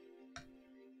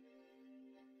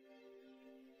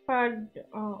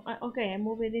 Okay, I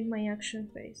move it in my action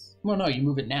phase. Well, no, you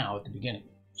move it now at the beginning.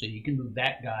 So you can move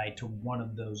that guy to one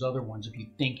of those other ones if you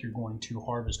think you're going to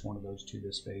harvest one of those 2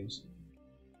 this phase.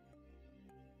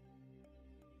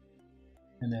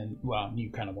 And then, well, you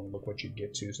kind of want to look what you'd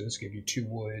get to. So this gives you 2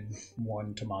 wood,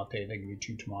 1 tomate. They give you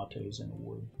 2 tomates and a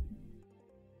wood.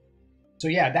 So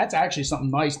yeah, that's actually something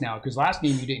nice now, because last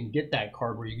game you didn't get that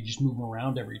card where you could just move them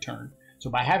around every turn. So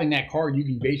by having that card, you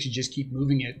can basically just keep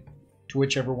moving it to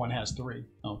whichever one has 3.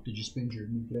 Oh, did you spend your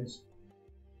new place?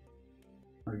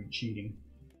 Or are you cheating?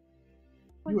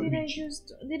 What did I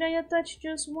just... Did I attach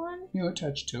just one? You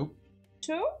attached 2.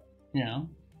 2? Yeah.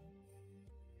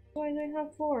 Why do I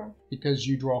have 4? Because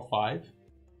you draw 5.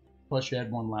 Plus you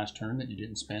had 1 last turn that you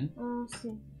didn't spend. Oh,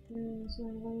 see. So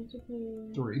I'm going to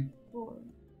play... 3. 4.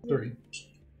 3.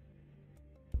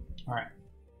 Alright.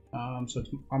 So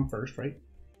I'm first, right?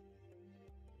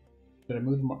 Did I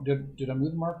move did I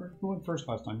move the marker? Who went first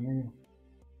last time? You.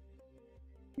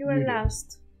 You were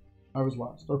last. I was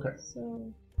last. Okay.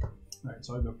 So. Alright,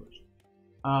 so I go first.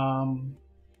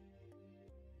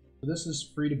 So this is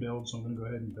free to build, so I'm going to go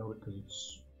ahead and build it because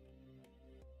it's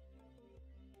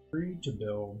free to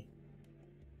build.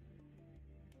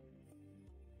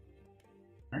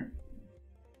 Alright.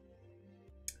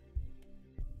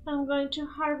 I'm going to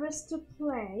harvest to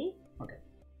play. Okay.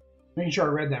 Making sure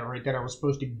I read that right, that I was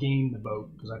supposed to gain the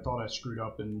boat, because I thought I screwed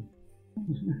up and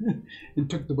and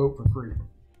took the boat for free.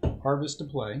 Harvest to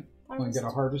play. I'm going to get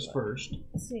a harvest first.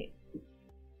 Let's see.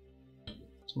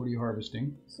 So what are you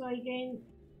harvesting? So I gain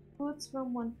fruits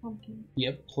from 1 pumpkin.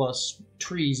 Yep, plus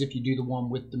trees if you do the one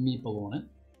with the meeple on it.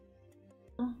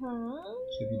 Uh-huh.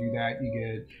 So if you do that, you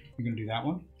get, you're going to do that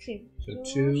one? Okay. So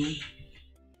 2,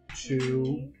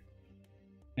 2,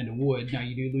 and a wood. Now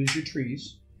you do lose your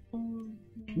trees.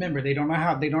 Remember, they don't know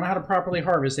how to properly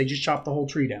harvest. They just chop the whole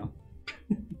tree down.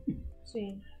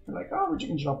 See. They're like, oh, but you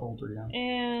can chop the whole tree down.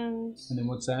 And then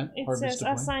what's that? It says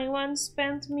assign 1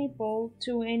 spent meeple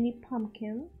to any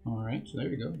pumpkin. All right, so there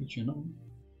you go. Get you another one.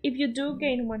 If you do,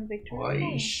 gain 1 victory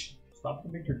point. Stop the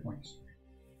victory points.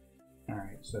 All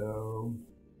right, so.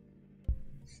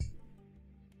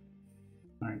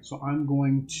 All right, so I'm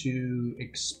going to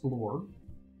explore.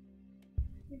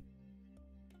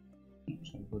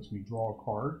 So it lets me draw a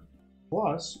card.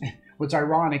 Plus, what's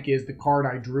ironic is the card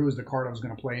I drew is the card I was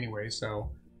going to play anyway. So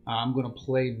I'm going to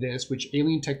play this, which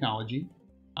alien technology.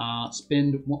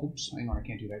 Spend one. Oops, hang on, I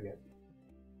can't do that yet.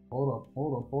 Hold up.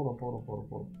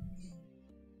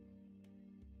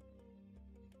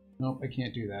 Nope, I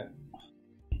can't do that.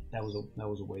 That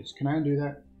was a waste. Can I undo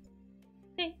that?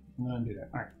 Okay. I'm going to undo that.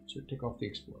 All right, so take off the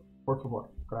explore. Por favor,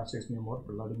 gracias mi amor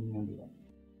for letting me undo that.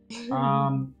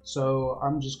 So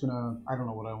I'm just gonna, I don't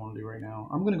know what I want to do right now.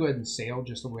 I'm gonna go ahead and sail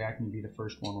just the way I can be the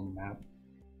first one on the map.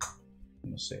 I'm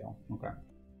gonna sail, okay.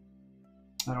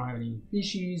 I don't have any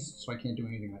species, so I can't do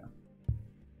anything there.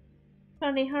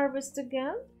 Can I harvest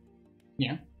again?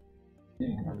 Yeah. Yeah,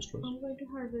 you can harvest twice. I'm going to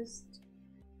harvest.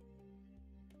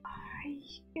 Ay,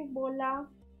 qué bola.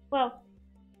 Well,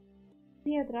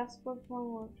 piedras, por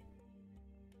favor.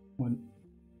 One.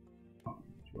 Oh,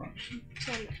 that's wrong.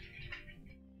 Sorry.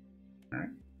 Alright.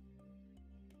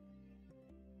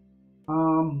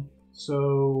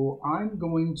 So I'm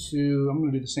going to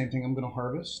do the same thing. I'm going to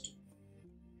harvest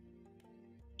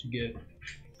to get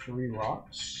 3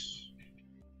 rocks.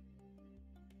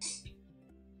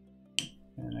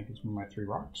 And that gives me my 3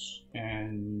 rocks.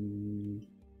 And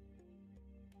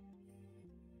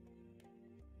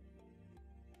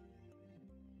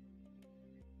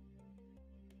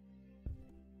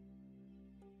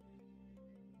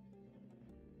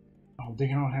oh, they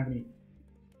don't have any.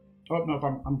 Oh no,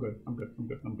 I'm good. I'm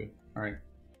good. All right.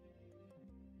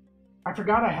 I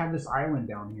forgot I have this island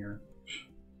down here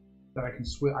that I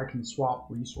can swap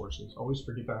resources. Always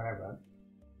forget that I have that.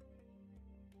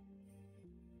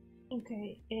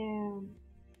 Okay,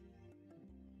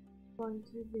 going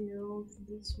to build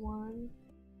this one.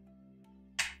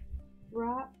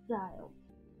 Dial.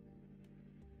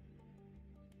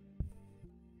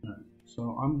 Alright,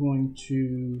 so I'm going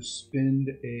to spend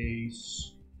a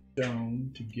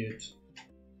stone to get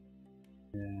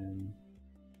and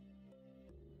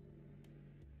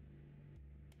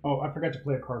oh, I forgot to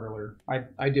play a card earlier.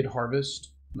 I did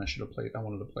harvest and I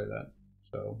wanted to play that.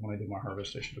 So when I did my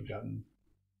harvest I should have gotten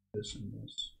this and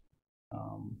this.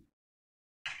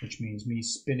 Which means me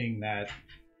spinning that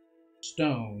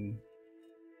stone.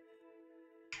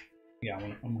 Yeah,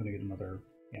 I'm gonna get another.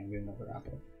 Yeah, I'm getting another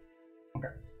apple.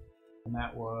 Okay, and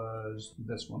that was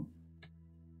this one.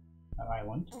 That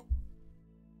island.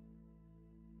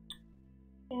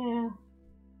 Yeah.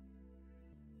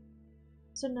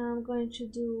 So now I'm going to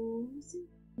do.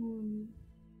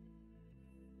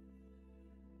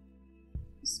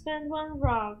 Spend 1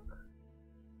 rock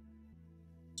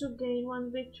to gain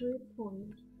 1 victory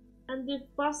point, and if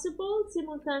possible,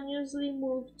 simultaneously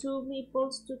move 2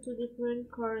 meeples to 2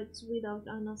 different cards without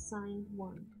an assigned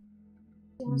one.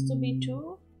 It has to be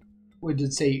 2? What did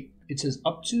it say? It says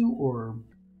up to or?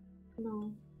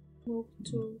 No, move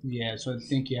 2. Yeah, so I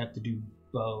think you have to do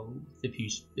both if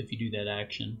you do that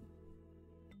action.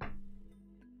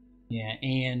 Yeah,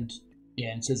 and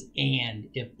it says and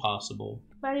if possible.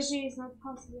 But if it is not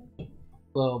possible.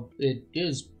 Well, it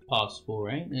is possible,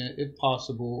 right? If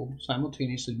possible,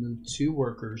 simultaneously move 2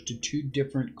 workers to 2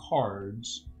 different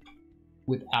cards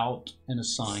without an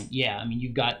assigned. Yeah, I mean,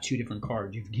 you've got 2 different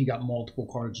cards. You got multiple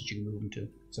cards that you can move them to.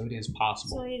 So it is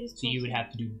possible. So you would have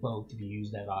to do both if you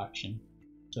use that option.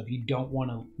 So if you don't want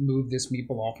to move this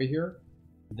meeple off of here,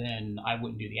 then I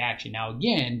wouldn't do the action. Now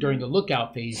again, during the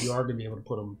lookout phase, you are going to be able to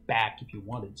put them back if you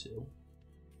wanted to.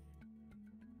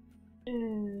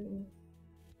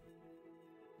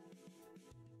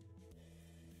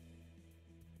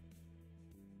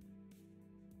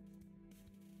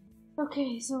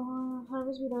 Okay, so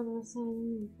harvest without an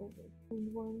assigned meeple.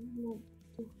 And 1 not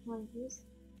to harvest.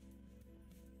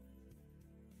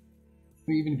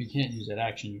 Even if you can't use that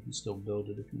action, you can still build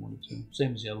it if you wanted to.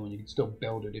 Same as the other one, you can still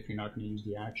build it if you're not going to use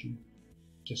the action.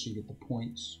 Just so you get the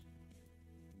points.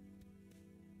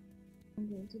 I'm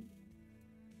going to.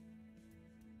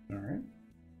 Alright.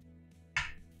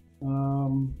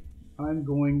 I'm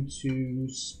going to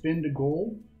spend a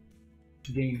gold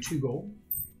to gain 2 gold.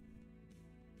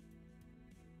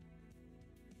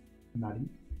 Not eat.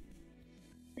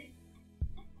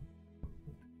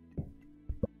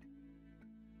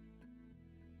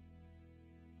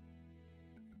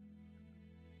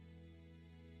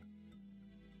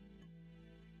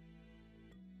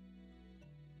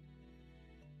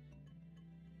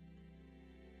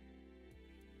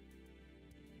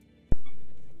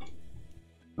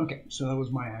 Okay, so that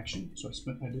was my action. So I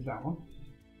did that one.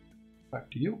 Back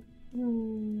to you.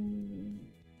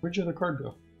 Where'd your other card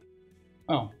go?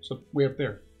 Oh, so way up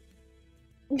there.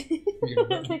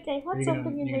 It's like I had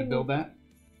something in you gonna build that?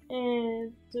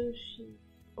 2 sheep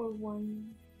or 1.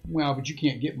 Well, but you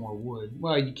can't get more wood.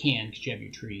 Well, you can because you have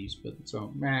your trees, but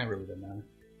so it really doesn't matter.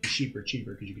 Sheep are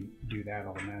cheaper because you can do that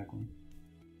automatically.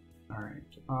 All right,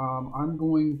 I'm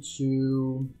going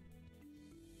to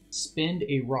spend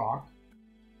a rock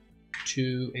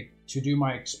to do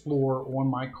my explore on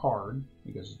my card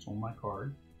because it's on my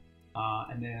card,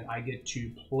 and then I get to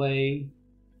play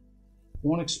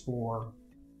one explore,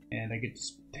 and I get to.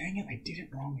 Dang it! I did it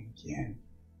wrong again.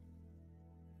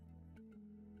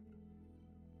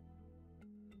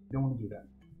 Don't want to do that.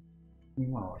 We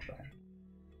want to rush that.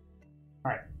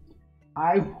 All right,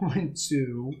 I want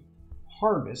to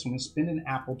harvest. I'm going to spend an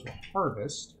apple to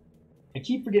harvest. I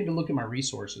keep forgetting to look at my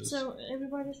resources. So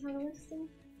everybody's harvesting?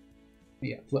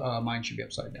 Yeah, mine should be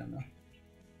upside down though.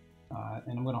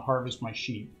 And I'm going to harvest my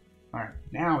sheep. All right,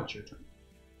 now it's your turn.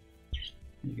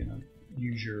 Are you going to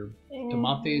use your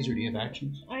tomates or do you have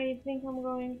actions? I think I'm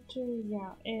going to,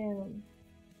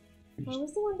 what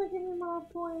was the one that gave me more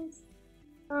points?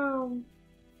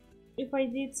 If I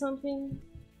did something,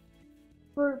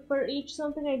 for each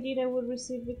something I did, I would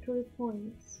receive victory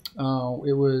points. Oh,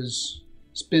 it was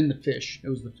spin the fish. It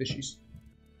was the fishies.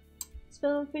 Spin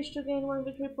on fish to gain 1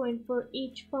 victory point for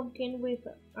each pumpkin with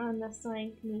an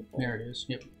assigned meeple. There it is,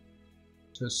 yep.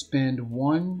 So spend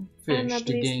 1 fish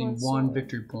to gain 1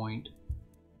 victory point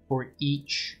for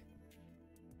each,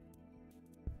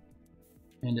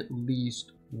 and at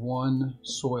least 1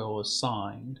 soil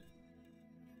assigned.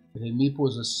 If a meeple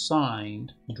is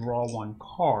assigned, draw 1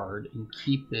 card and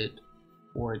keep it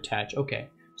or attach. Okay,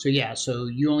 so yeah, so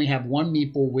you only have 1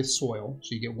 meeple with soil,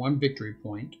 so you get 1 victory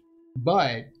point,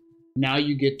 but now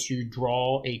you get to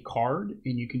draw a card,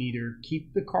 and you can either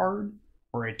keep the card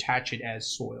or attach it as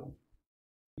soil.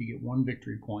 You get 1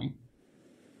 victory point.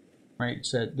 Right,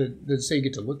 so does it say you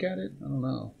get to look at it? I don't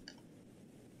know.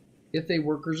 If a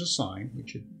worker's assigned,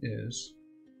 which it is.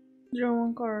 Draw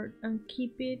 1 card and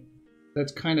keep it.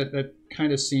 That kind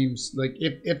of seems like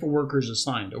if a worker's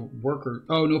assigned,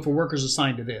 if a worker's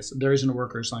assigned to this. There isn't a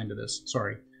worker assigned to this.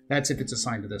 Sorry. That's if it's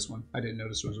assigned to this one. I didn't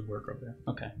notice there was a worker up there.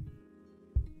 Okay.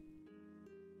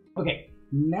 Okay,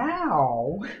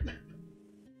 now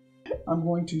I'm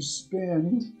going to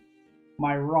spend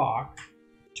my rock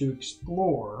to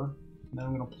explore. And then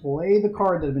I'm going to play the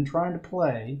card that I've been trying to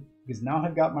play, because now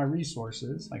I've got my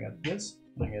resources. I got this,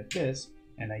 and I got this,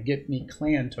 and I get me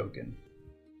clan token.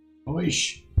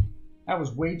 Oish! That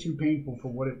was way too painful for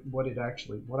what I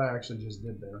actually just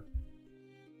did there.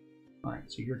 All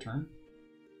right, so your turn.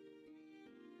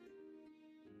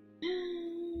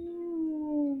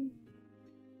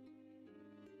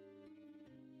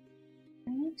 I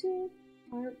need to.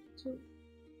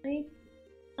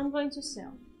 I'm going to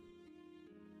sell.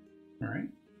 All right.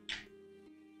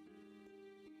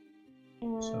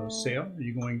 So sale. Are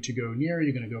you going to go near? Are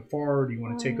you going to go far? Or do you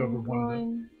want to take over one of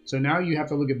them? So now you have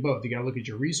to look at both. You got to look at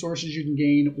your resources you can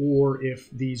gain, or if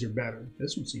these are better.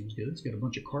 This one seems good. It's got a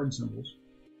bunch of card symbols.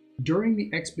 During the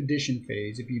expedition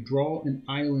phase, if you draw an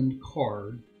island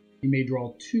card, you may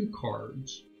draw 2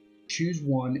 cards. choose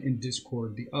one and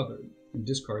discard the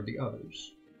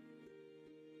others.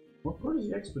 What part is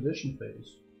the expedition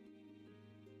phase?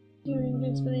 During the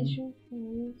expedition.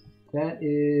 That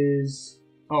is...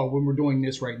 Oh, when we're doing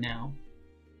this right now.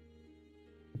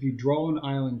 If you draw an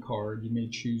island card, you may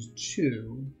choose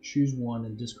two, choose one,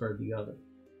 and discard the other.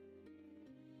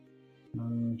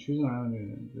 Choose an island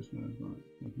and this one is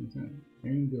not.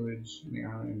 Remaining goods in the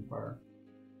island empire.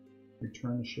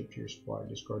 Return the ship to your supply.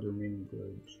 Discard the remaining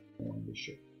goods on the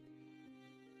ship.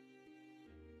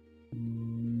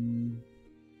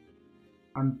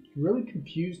 I'm really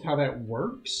confused how that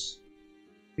works.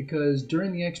 Because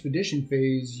during the expedition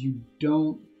phase, you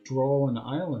don't draw an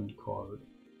island card.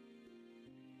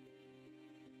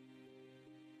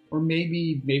 Or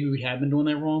maybe we have been doing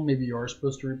that wrong. Maybe you are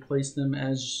supposed to replace them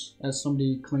as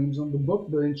somebody claims them.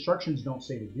 The instructions don't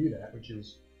say to do that, which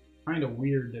is kind of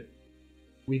weird that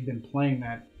we've been playing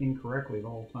that incorrectly the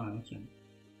whole time.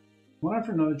 One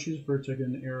after another, choose a bird,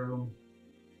 an arrow.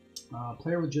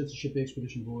 Player with jets to ship the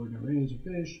expedition board. No rains or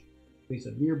fish. Place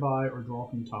up nearby or draw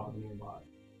from the top of the nearby.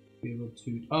 Be able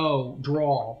to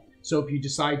draw. So if you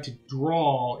decide to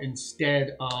draw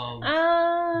instead of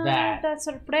that's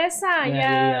sorpresa,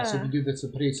 yeah. So if you do the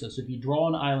sorpresa, so if you draw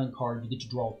an island card, you get to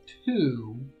draw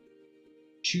two,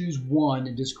 choose one,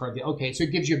 and discard the. Okay, so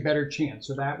it gives you a better chance.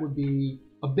 So that would be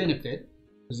a benefit,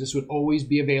 because this would always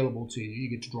be available to you. You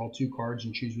get to draw two cards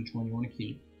and choose which one you want to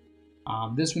keep.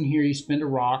 This one here, you spend a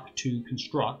rock to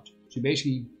construct. So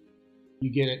basically, you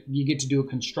get to do a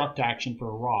construct action for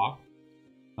a rock.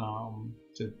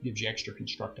 So it gives you extra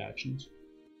construct actions.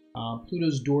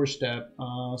 Pluto's doorstep.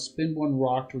 Spend one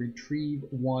rock to retrieve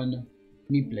one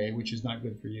meeple, which is not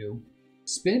good for you.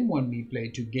 Spend one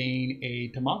meeple to gain a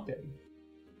tomate.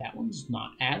 That one's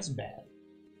not as bad.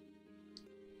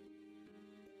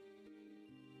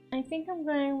 I think I'm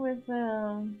going with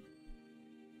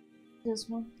this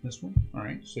one. This one?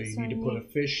 Alright, so you need to put a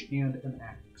fish and an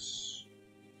axe.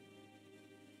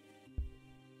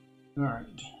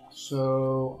 Alright,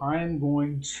 so I'm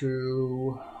going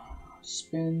to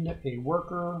spend a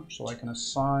worker so I can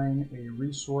assign a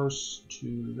resource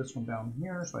to this one down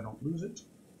here so I don't lose it.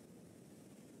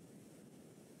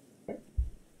 Okay.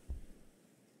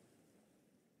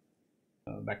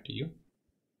 Back to you.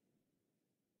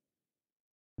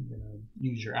 I'm going to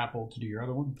use your apple to do your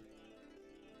other one.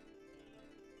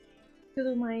 To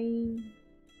do my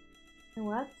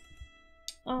what?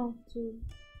 Oh, to...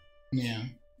 Yeah.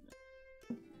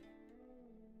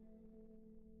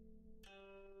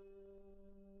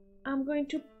 I'm going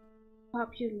to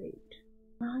populate.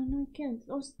 Oh, no, I can't.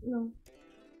 Oh, no.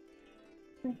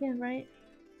 I can't, right?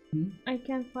 I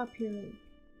can't populate.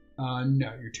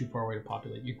 No, you're too far away to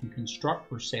populate. You can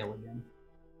construct or sail again.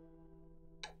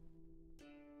 You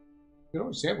can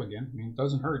always sail again. I mean, it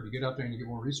doesn't hurt. You get out there and you get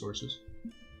more resources.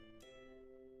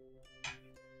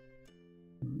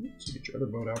 So get your other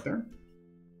boat out there.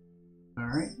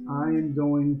 Alright, I'm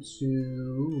going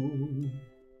to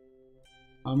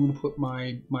put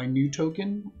my new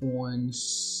token on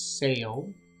sail.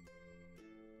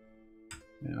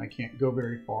 And I can't go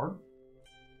very far.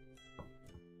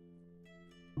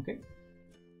 Okay.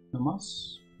 No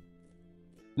muss.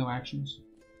 No actions.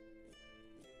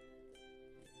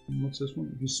 And what's this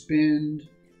one? If you spend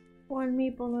one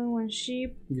meeple and one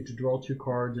sheep, you get to draw two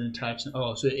cards and attach them.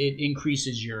 Oh, so it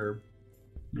increases your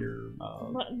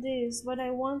but I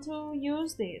want to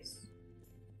use this.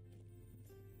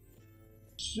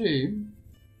 See.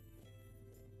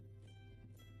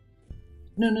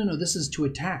 No, this is to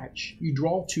attach. You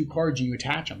draw two cards and you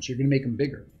attach them, so you're going to make them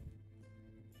bigger.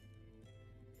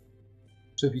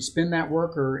 So if you spend that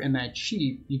worker and that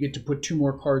sheep, you get to put two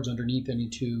more cards underneath any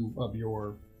two of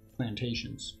your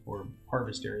plantations or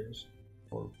harvest areas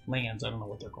or lands. I don't know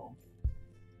what they're called.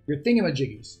 Your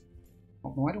thingamajiggies.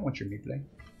 Oh, no, I don't want your meat today.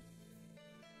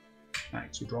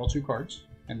 Alright, so draw two cards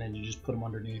and then you just put them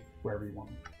underneath wherever you want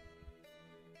them.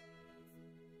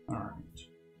 Alright.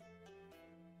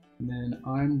 And then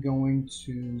I'm going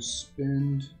to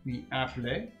spend the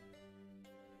affle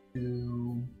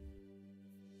to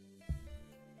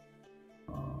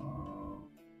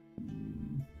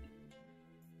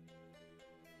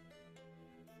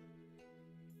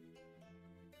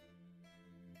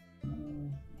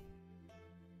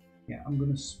yeah, I'm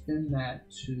going to spin that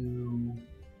to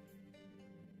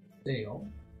sail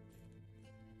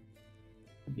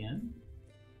again.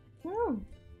 Oh.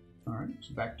 All right,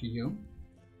 so back to you.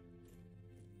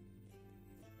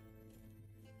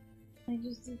 I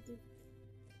just did it.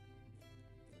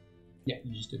 Yeah,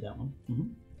 you just did that one.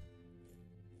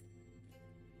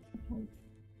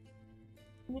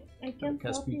 I can't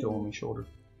Caspito on my shoulder.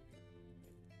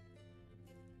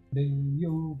 Lay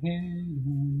your hand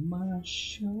on my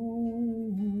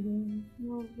shoulder.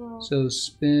 So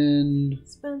spend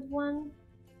 1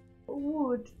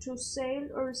 wood to sail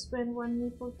or spend 1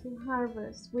 nipple to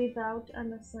harvest without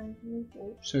an assigned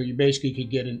nipple. So you basically could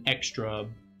get an extra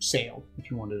sail if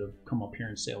you wanted to come up here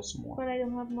and sail some more. But I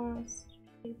don't have more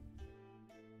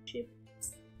ships.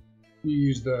 You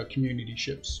use the community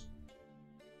ships.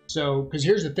 So, because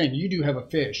here's the thing, you do have a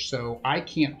fish, so I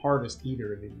can't harvest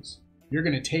either of these. You're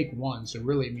going to take one, so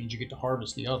really it means you get to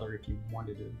harvest the other if you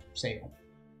wanted to sail.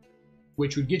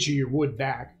 Which would get you your wood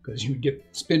back, because you would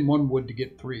spend 1 wood to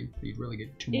get 3. So you'd really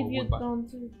get 2 more wood back. If you don't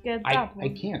get that one. I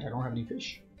can't. I don't have any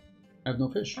fish. I have no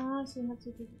fish. Ah, so you have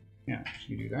to do that. Yeah, so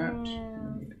you do that.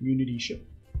 And the community ship.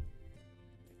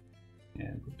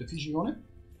 And put the fishing on it.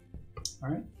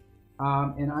 Alright.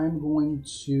 And I'm going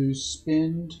to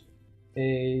spend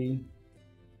a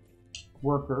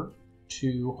worker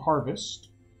to harvest.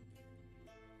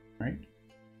 Right?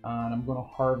 And I'm going to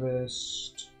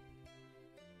harvest...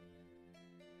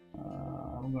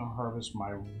 I'm going to harvest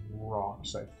my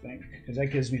rocks, I think, because that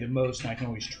gives me the most, and I can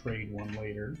always trade one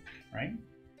later, right?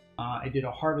 I did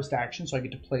a harvest action, so I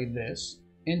get to play this.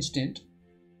 Instant.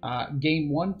 Gain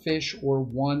 1 fish or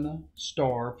 1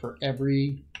 star for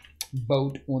every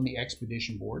boat on the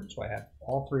expedition board. So I have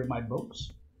all 3 of my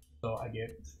boats. So I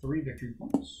get 3 victory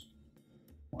points.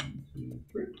 1, 2,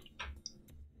 3.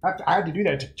 I had to do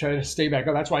that to try to stay back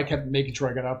up. That's why I kept making sure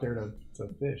I got out there to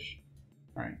fish.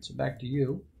 All right, so back to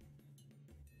you.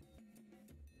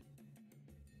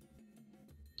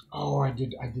 Oh, I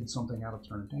did something out of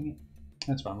turn. Dang it.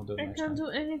 That's fine. We'll do it next time. I can't do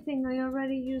anything. I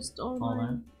already used all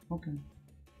mine. That? Okay.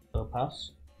 So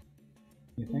pass.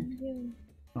 You think? Yeah.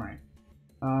 All right.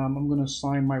 I'm going to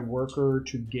assign my worker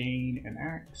to gain an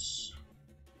axe.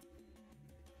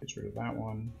 Get rid of that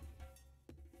one.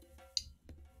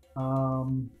 I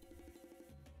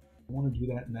want to do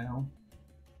that now.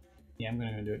 Yeah, I'm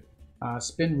going to do it.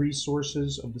 Spend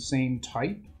resources of the same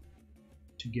type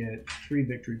to get 3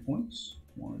 victory points.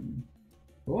 1.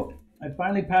 Oh, I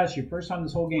finally passed you. First time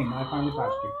this whole game. I finally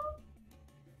passed you.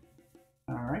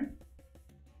 Alright.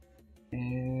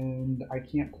 And I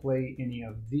can't play any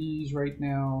of these right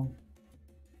now.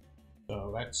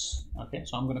 So that's... Okay,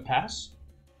 so I'm going to pass.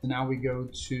 So now we go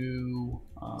to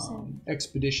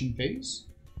expedition phase.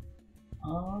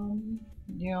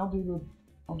 Yeah, I'll do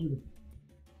the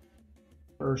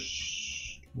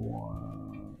first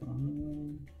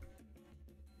one.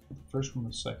 The first one,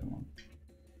 the second one.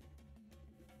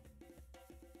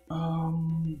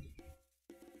 I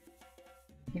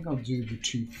think I'll do the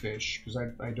 2 fish because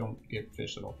I don't get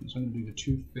fish that often. So I'm gonna do the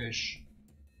 2 fish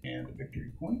and a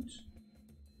victory point.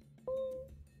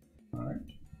 All right.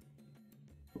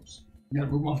 Oops. We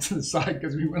gotta move off to the side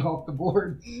because we went off the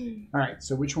board. All right.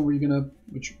 So which one were you gonna?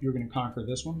 You're gonna conquer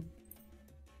this one?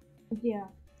 Yeah.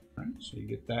 All right. So you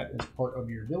get that as part of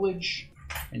your village,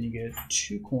 and you get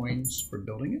 2 coins for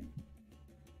building it.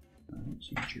 All right.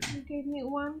 So you gave me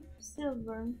 1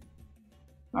 silver.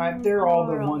 They're all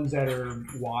the ones that are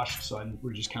washed, so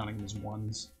we're just counting them as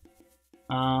ones.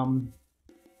 So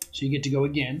you get to go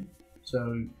again.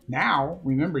 So now,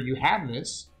 remember, you have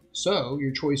this. So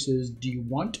your choice is, do you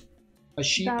want a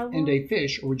sheep and a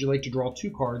fish, or would you like to draw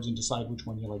 2 cards and decide which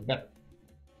one you like better?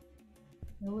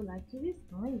 I would like to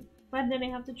decide. But then I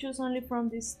have to choose only from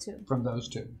these 2. From those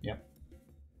 2, yep.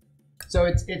 So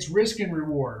it's risk and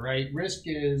reward, right? Risk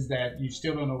is that you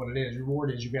still don't know what it is.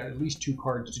 Reward is you've got at least 2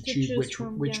 cards to choose which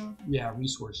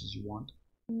resources you want.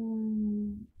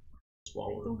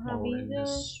 While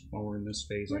we're in this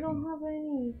phase, we don't have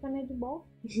any. Can I do both?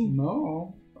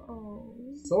 No. Oh.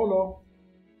 Solo.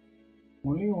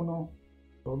 Only uno.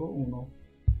 Solo uno.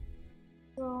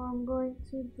 So I'm going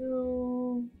to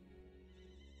do.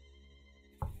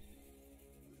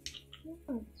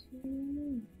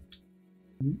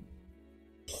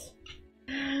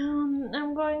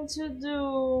 I'm going to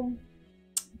do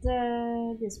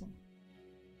this one.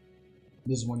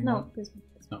 This one you want? This one.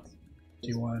 No. So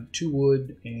you want 2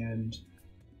 wood and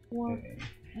 1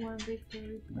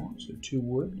 victory point. So 2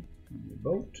 wood on your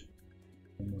boat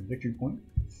and 1 victory point.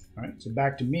 Alright, so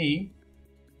back to me.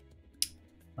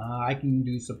 I can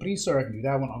do Saprissa, or I can do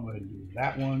that one. I'm going to do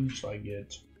that one, so I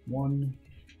get 1,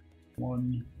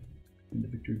 and the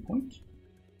victory point.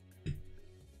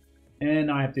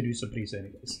 And I have to do Saprissa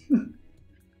anyways.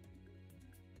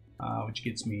 Which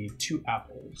gets me 2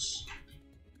 apples.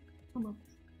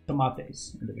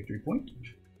 Tomates and the victory point.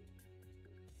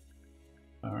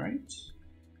 Alright.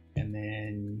 And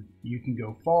then you can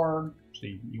go far. So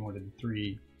you wanted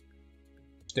 3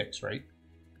 sticks, right?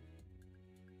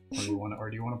 Or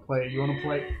do you want to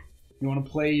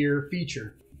play your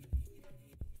feature?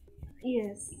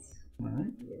 Yes.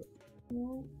 Alright. Yes.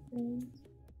 1 and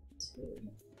 2.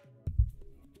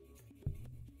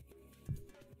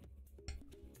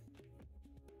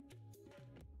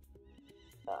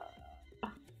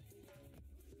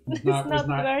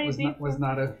 Was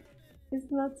not a. It's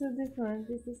not too different.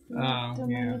 This is too yeah.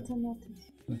 many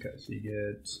tomatoes. Okay, so you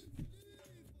get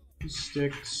 2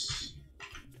 sticks,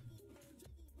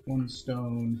 1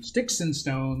 stone. Sticks and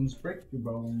stones break your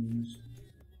bones.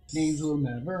 Names will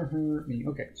never hurt me.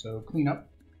 Okay, so clean up.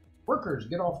 Workers,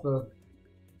 get off the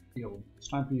field. It's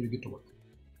time for you to get to work.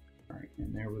 Alright,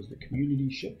 and there was the community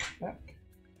ship back.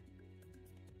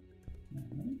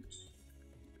 Alright.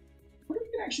 What if we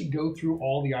can actually go through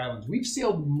all the islands? We've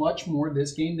sailed much more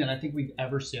this game than I think we've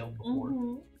ever sailed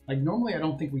before. Like, normally I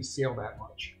don't think we sail that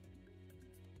much.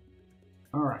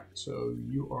 Alright, so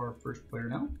you are first player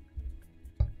now.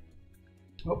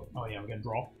 Oh yeah, we got to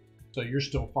draw. So you're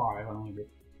still 5, I only get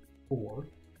 4.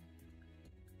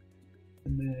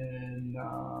 And then,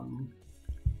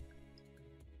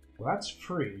 well, that's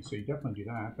free, so you definitely do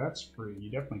that. That's free, you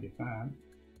definitely get that.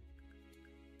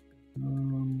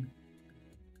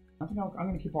 I think I'm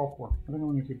going to keep all 4. I think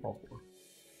I'm going to keep all 4.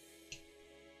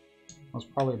 That was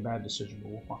probably a bad decision,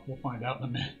 but we'll find out in a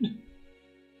minute.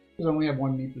 Because I only have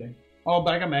 1 meat play. Oh,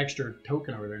 but I got my extra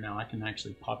token over there now. I can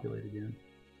actually populate again.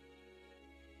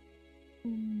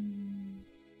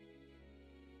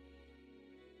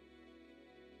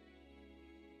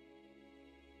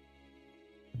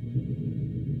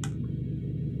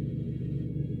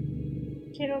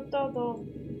 Quiero todo.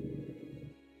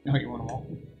 No, you want them all?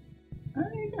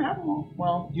 You can have them all.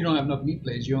 Well, you don't have enough meat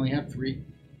plays. You only have 3.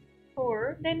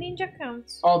 4. The ninja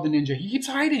counts. Oh, the ninja. He keeps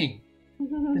hiding.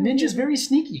 The ninja's very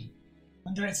sneaky.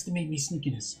 Underestimate me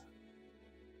sneakiness.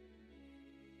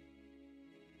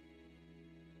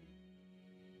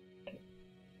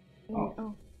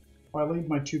 Oh. Well, I laid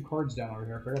my 2 cards down over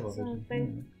here. I forgot about so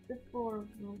the 4 of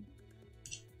them.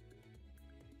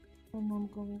 And I'm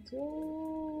going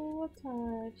to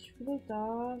attach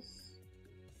frutas.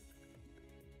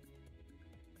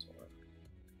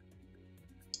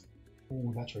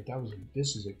 Oh, that's right.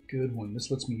 This is a good one. This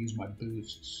lets me use my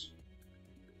boosts.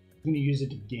 I'm going to use it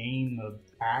to gain the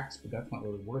axe, but that's not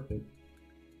really worth it.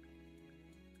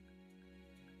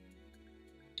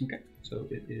 Okay, so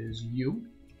it is you.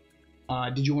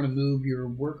 Did you want to move your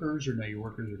workers, or no? Your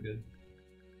workers are good.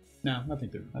 No, I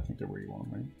think they're where you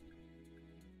want them, right?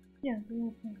 Yeah, they're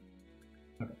okay.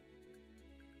 Okay.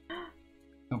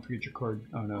 Don't forget your card.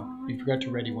 Oh no, you forgot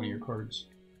to ready one of your cards.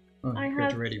 Oh, you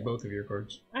forgot to ready both of your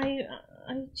cards. I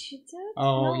cheated.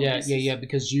 Oh no, yeah.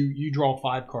 Because you draw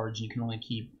 5 cards, and you can only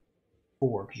keep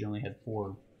 4 because you only had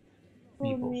 4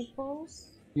 meeples.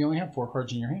 You only have 4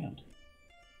 cards in your hand.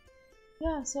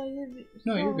 Yeah, so you.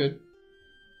 No, you're good.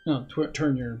 No,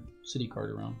 turn your city card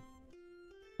around.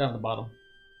 Down at the bottom.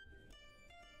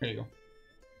 There you go.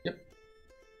 Yep.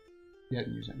 You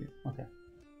hadn't used that yet. Okay.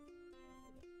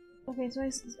 Okay, so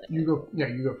you go. Yeah,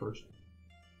 you go first.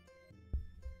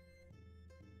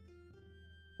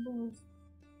 Boss.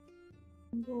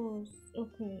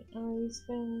 Okay, I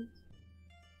spent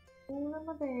una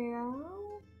madera.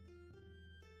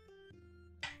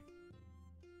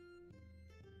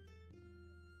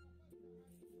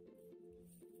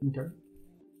 Okay.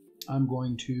 I'm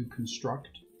going to construct.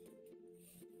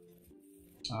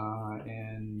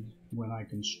 And when I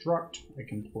construct, I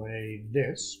can play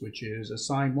this, which is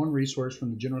assign 1 resource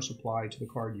from the general supply to the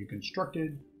card you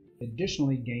constructed.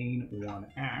 Additionally, gain 1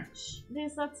 axe.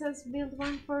 This that says build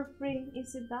 1 for free.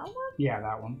 Is it that one? Yeah,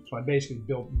 that one. So I basically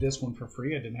built this one for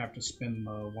free. I didn't have to spend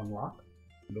 1 rock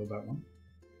to build that one.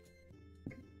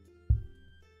 Okay.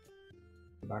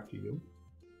 Back to you.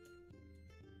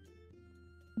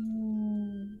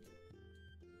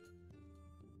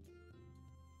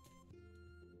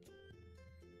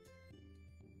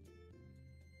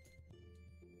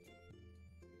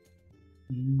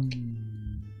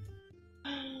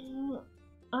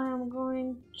 I am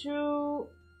going to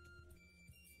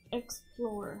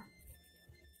explore.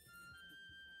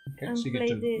 Okay, so you get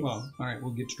to this. Well, all right.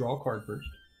 We'll get to draw a card first.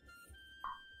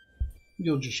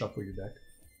 You'll just shuffle your deck.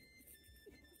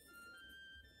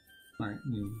 All right,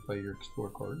 you play your explore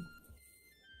card.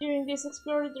 During this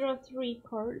explore, draw 3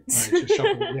 cards. All right, so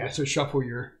shuffle. Yeah, so shuffle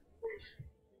your.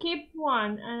 Keep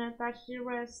 1 and attach the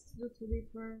rest to 2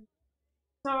 different.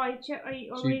 So I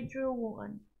already drew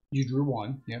 1. You drew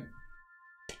 1. Yep.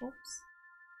 Oops.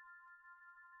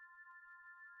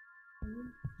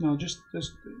 No, just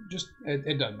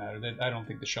it doesn't matter. I don't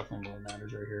think the shuffling really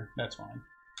matters right here. That's fine.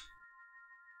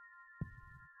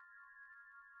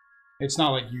 It's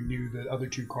not like you knew the other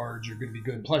 2 cards are going to be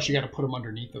good. Plus, you got to put them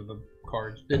underneath of the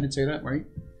cards. Didn't it say that, right?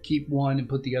 Keep 1 and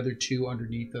put the other 2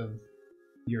 underneath of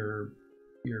your.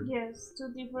 Yes,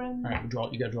 2 different. All right,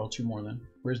 you got to draw 2 more then.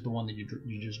 Where's the one that you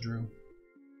just drew?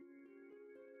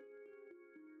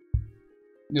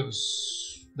 It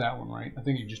was that one, right? I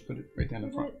think you just put it right down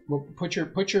in front. Well, put.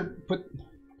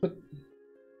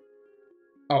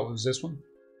 Oh, it was this one.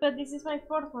 But this is my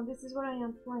 4th one. This is what I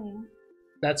am playing.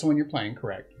 That's the one you're playing,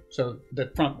 correct? So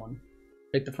the front one,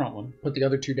 take the front one, put the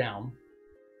other 2 down,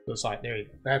 to the side. There you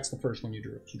go. That's the first one you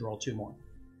drew. So you draw 2 more,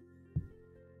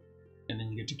 and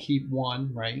then you get to keep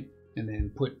 1, right? And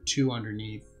then put 2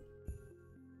 underneath.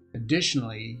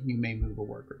 Additionally, you may move a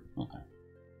worker. Okay.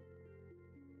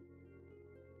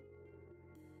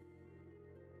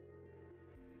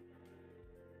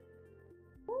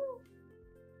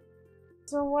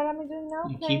 So what am I doing now?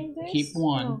 You keep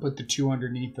 1, put the 2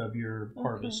 underneath of your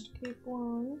harvest. Keep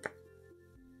 1.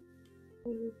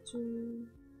 Put 2.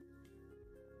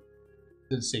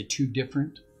 Does it say 2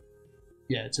 different?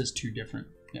 Yeah, it says 2 different.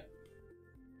 Yeah.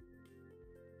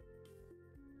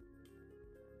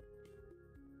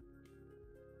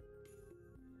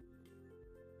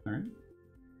 All right.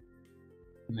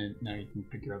 And then now you can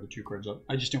pick your other 2 cards up.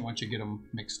 I just didn't want you to get them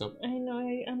mixed up. I know,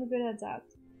 I'm good at that.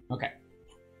 Okay.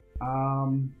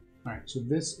 Alright, so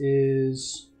this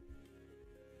is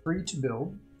free to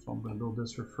build. So I'm going to build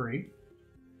this for free.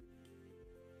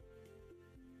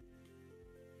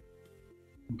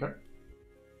 Okay.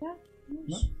 Yeah.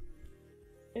 Yep.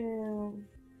 Well,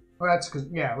 that's because,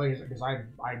 yeah, because I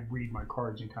read my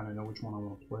cards and kind of know which one I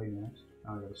want to play next.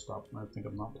 I gotta stop. I think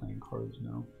I'm not playing cards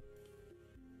now.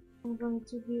 I'm going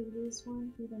to build this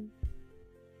one.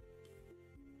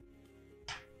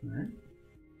 Alright.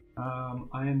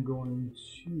 I am going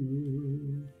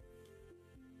to...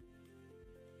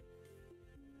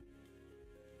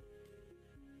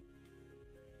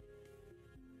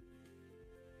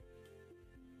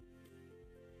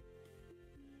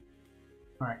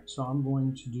 Alright, so I'm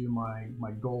going to do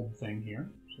my gold thing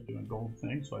here. So do a gold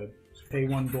thing. So I pay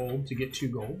 1 gold to get 2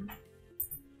 gold.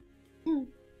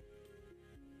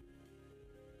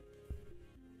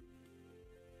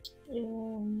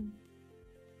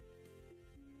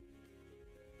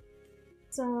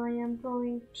 So I am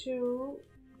going to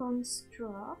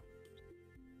construct.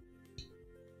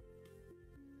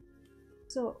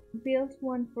 So build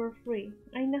 1 for free.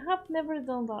 I have never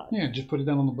done that. Yeah, just put it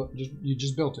down on the book. You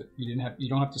just built it. You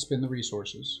don't have to spend the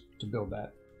resources to build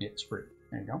that. It's free.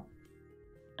 There you go.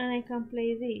 And I can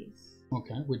play this.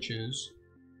 Okay, which is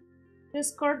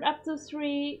discard up to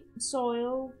 3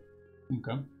 soil.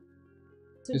 Okay.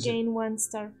 To gain 1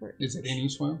 star for each. Is it any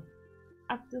soil?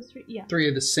 Up to 3, yeah. 3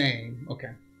 are the same.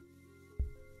 Okay.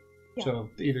 Yeah. So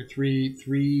either 3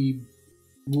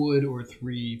 wood or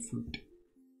 3 fruit.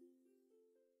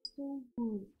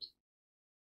 Wood.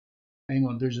 Hang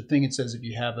on, there's a thing that says if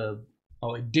you have a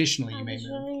additionally you may move.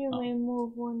 Additionally, you may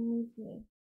move 1 movement.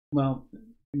 Well,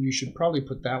 you should probably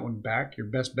put that one back. Your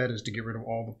best bet is to get rid of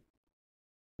all the.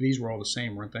 These were all the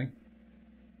same, weren't they?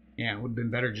 Yeah, it would have been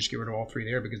better just get rid of all 3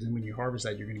 there, because then when you harvest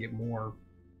that, you're going to get more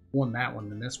on that one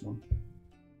than this one.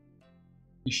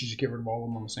 You should just get rid of all of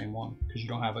them on the same one, because you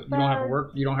don't have a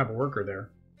worker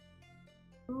there.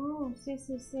 Oh, see. I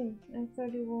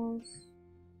thought it was.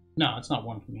 No, it's not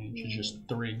 1 from each. It's just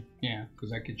 3. Yeah, because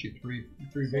that gets you 3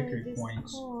 victory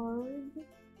points.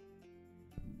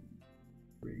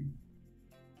 3.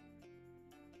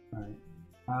 All right.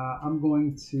 I'm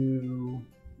going to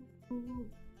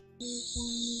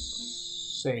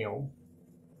sail.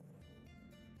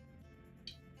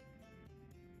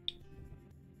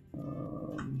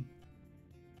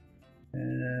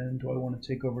 And do I want to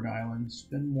take over an island?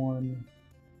 Spend 1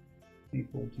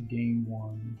 people to gain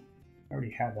 1. I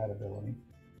already have that ability.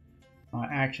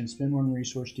 Action. Spend 1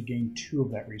 resource to gain 2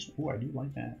 of that resource. Oh, I do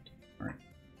like that. All right.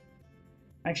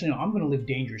 Actually, no. I'm going to live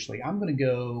dangerously. I'm going to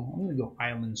go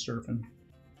island surfing.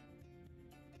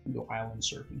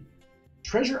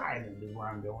 Treasure Island is where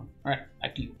I'm going. All right,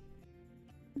 back to you.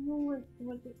 What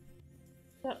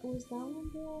that was that one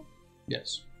there?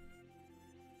 Yes.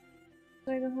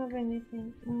 I don't have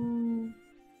anything.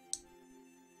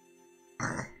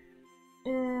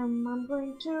 I'm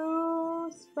going to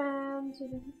spend to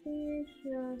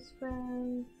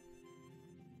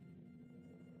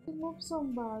move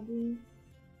somebody.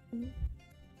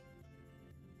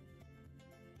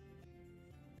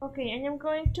 Okay, and I'm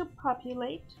going to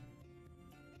populate.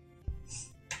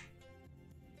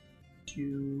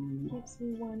 Gives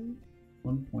me 1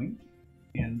 point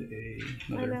and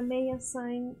another. And I may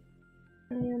assign.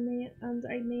 I may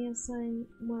assign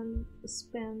 1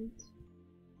 spent.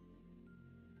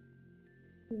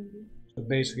 Maybe. So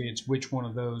basically, it's which one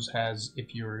of those has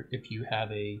if you have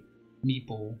a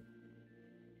meeple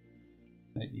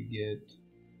that you get.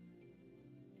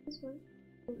 This one.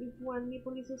 So if one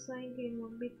meeple is assigned, gain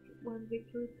one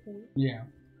victory point. Yeah.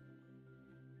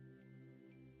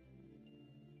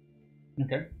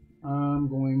 Okay. I'm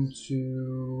going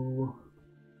to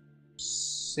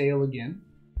sail again.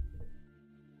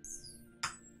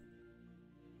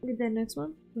 With the next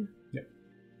one? Yeah. Yep.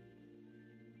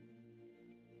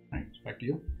 Alright, it's back to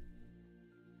you.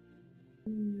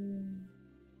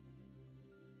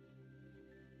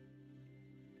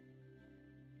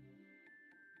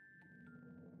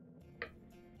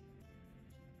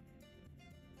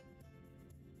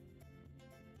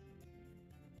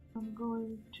 I'm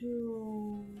going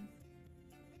to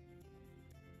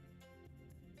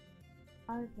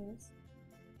harvest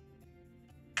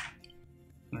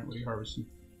Alright, what are you harvesting?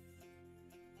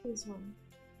 this one.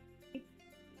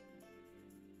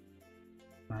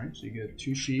 Alright, so you get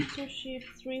 2 sheep. 2 sheep,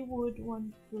 3 wood,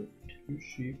 1 fruit. 2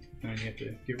 sheep. Then you have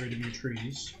to get rid of your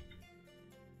trees.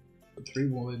 So 3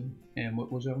 wood, and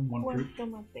what was that? 1 fruit? 1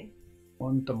 tomate.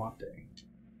 1 tomate.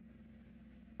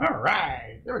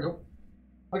 Alright, there we go.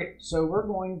 Okay, so we're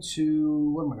going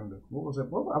to, what am I going to do? What was it?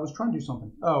 I was trying to do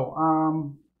something. Oh,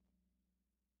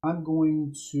 I'm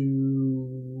going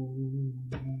to,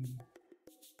 harvest.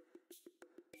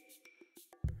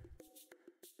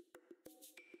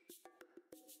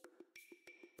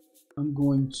 I'm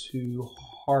going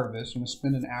to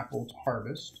spend an apple to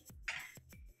harvest.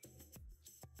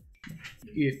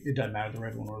 It doesn't matter, the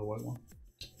red one or the white one.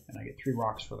 And I get 3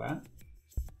 rocks for that.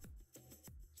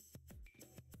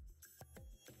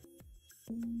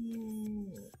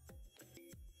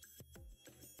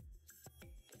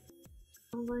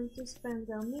 I'm going to spend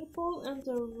the meeple and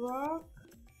the rock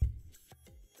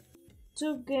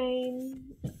to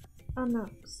gain an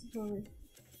axe. Sorry.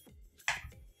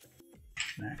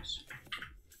 Nice.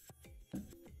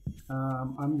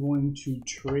 I'm going to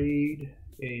trade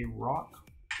a rock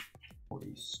for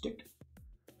a stick.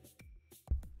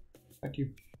 Thank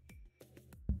you.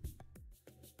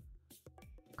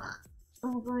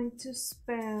 I'm going to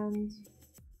spend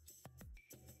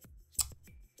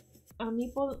a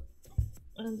meeple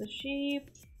and the sheep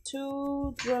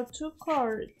to draw 2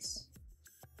 cards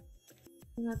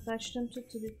and attach them to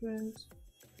 2 different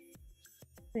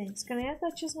things. Can I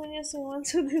attach as many as I want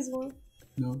to this one?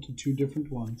 No, to 2 different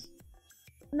ones.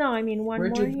 No, I mean one Where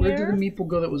more did here. the meeple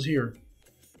go that was here?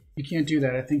 You can't do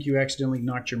that. I think you accidentally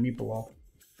knocked your meeple off.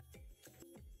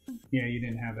 Yeah, you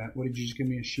didn't have that. What did you just give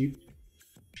me, a sheep?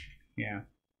 Yeah.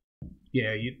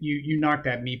 Yeah, you knocked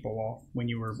that meeple off when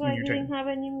you were So I didn't have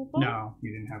any meeple? No,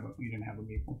 you didn't have a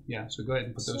meeple. Yeah, so go ahead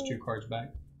and put those 2 cards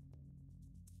back.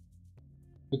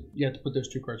 But you have to put those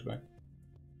 2 cards back.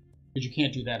 Because you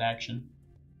can't do that action.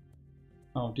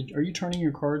 Oh, are you turning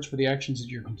your cards for the actions that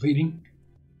you're completing?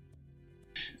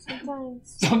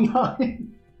 Sometimes.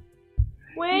 Sometimes.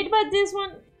 Wait, but this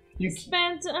one You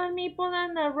spent a meeple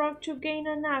and a rock to gain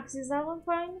an axe. Is that one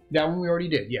fine? That one we already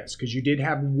did, yes, because you did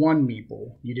have 1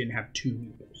 meeple. You didn't have 2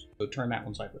 meeples. So turn that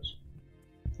one sideways.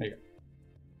 There you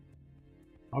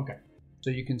go. Okay. So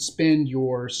you can spend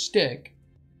your stick.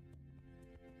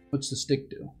 What's the stick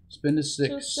do? Spend a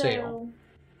stick, To sail.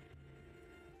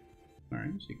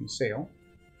 Alright, so you can sail.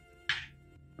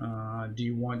 Do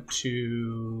you want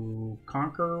to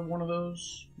conquer one of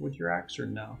those with your axe or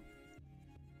no?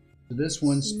 So this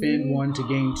one, spend 1 to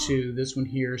gain 2. This one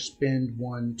here, spend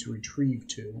 1 to retrieve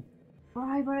 2.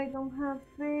 Why, but I don't have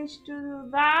fish to do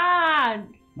that.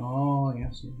 Oh,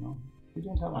 yes, you know. You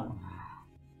don't have that one.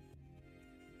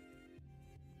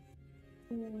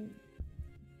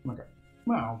 Okay.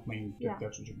 Well, I mean, if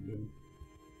that's what you can do.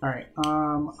 Alright,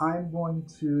 I'm going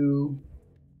to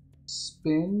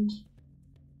spend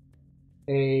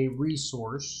a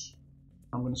resource.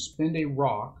 I'm going to spend a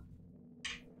rock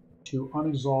to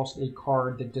unexhaust a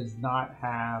card that does not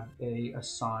have a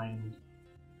assigned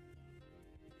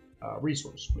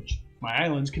resource, which my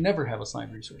islands can never have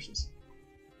assigned resources.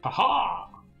 Haha!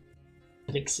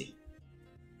 Pixie.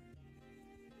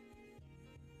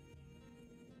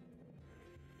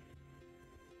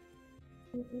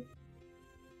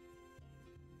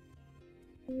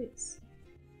 Yes.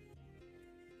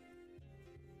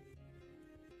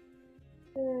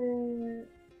 I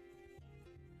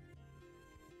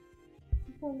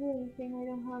can't do anything. I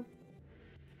don't have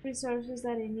resources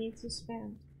that I need to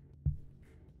spend.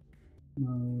 Yeah,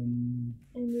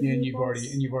 and you've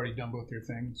already done both your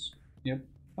things. Yep.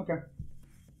 Okay.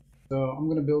 So I'm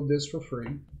going to build this for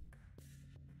free.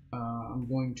 I'm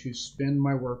going to spend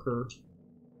my worker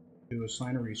to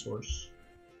assign a resource.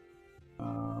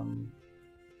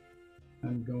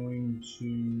 I'm going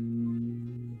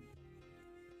to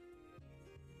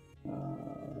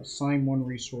assign one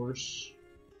resource.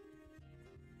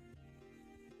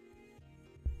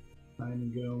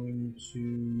 I'm going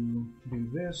to do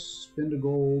this, spend a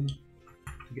gold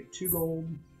to get 2 gold.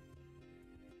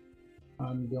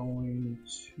 I'm going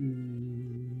to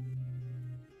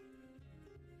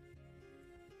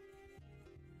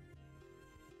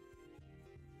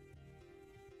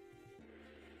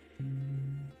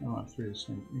oh, I have 3 of the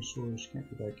same resource, can't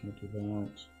do that, can't do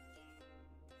that.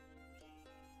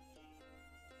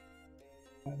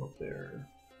 Right up there.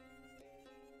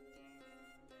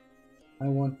 I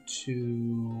want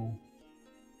to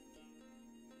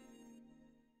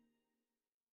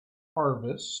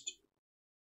harvest.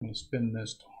 I'm going to spin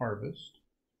this to harvest.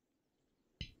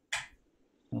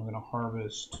 I'm going to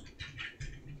harvest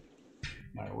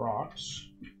my rocks.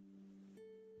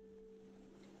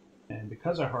 And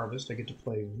because I harvest, I get to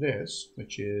play this,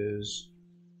 which is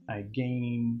I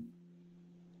gain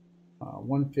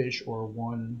 1 fish or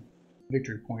 1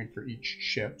 victory point for each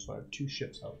ship. So I have 2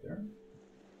 ships out there.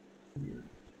 You're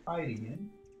hiding in.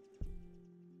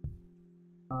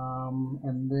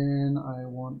 And then I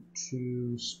want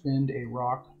to spend a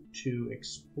rock to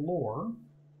explore.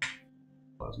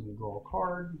 Allows me to draw a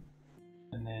card,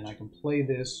 and then I can play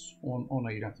this on. Oh no,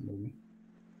 you don't have to move me.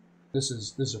 This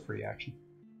is a free action,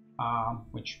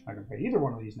 which I can play either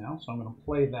one of these now. So I'm going to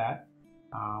play that,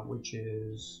 which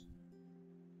is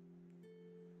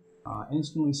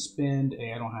instantly spend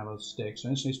a. I don't have a stick, so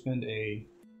instantly spend a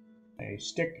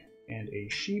stick and a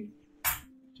sheep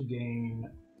to gain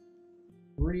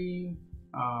 3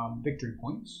 victory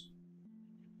points.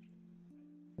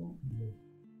 I'm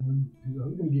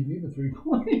going to give you the 3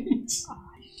 points.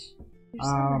 Gosh,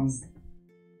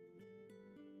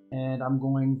 and I'm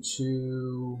going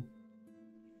to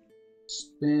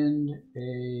spend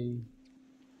a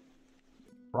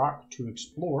rock to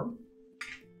explore.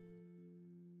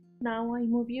 Now I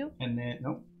move you. And then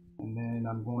nope. And then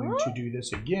I'm going to do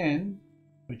this again,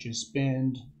 which is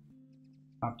spend.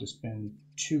 I have to spend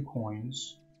 2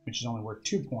 coins, which is only worth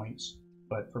 2 points,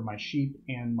 but for my sheep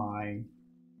and my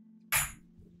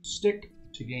stick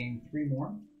to gain 3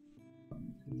 more.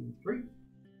 1, 2, 3.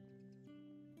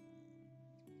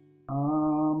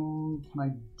 Can I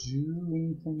do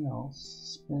anything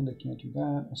else? Spend, I can't do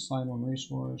that. Assign 1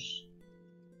 resource.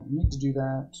 I need to do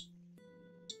that.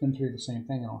 Spend 3 of the same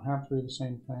thing. I don't have 3 of the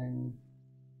same thing.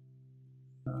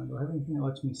 Do I have anything that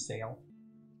lets me sail?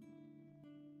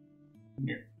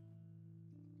 Here.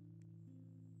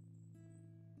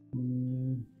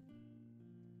 I'm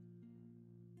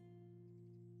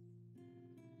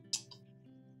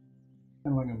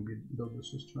not going to build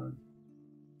this turn.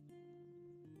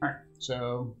 Alright,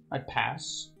 so I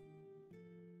pass.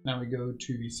 Now we go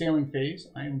to the sailing phase.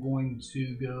 I am going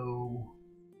to go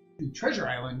to Treasure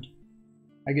Island.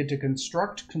 I get to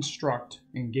construct,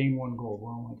 and gain 1 gold.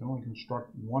 Well, I can only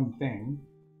construct 1 thing,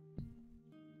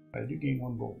 but I do gain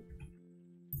 1 gold.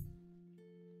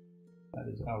 That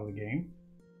is out of the game.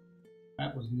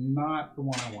 That was not the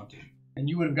one I wanted. And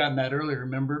you would have gotten that earlier,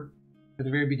 remember? At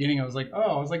the very beginning, I was like,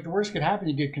 the worst could happen.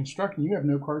 You get construct, and you have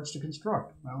no cards to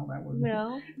construct. Well, that would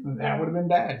have been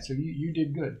bad. So you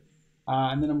did good.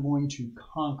 And then I'm going to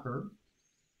conquer.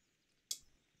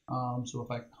 So if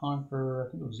I conquer, I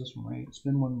think it was this one, right?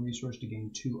 Spend 1 resource to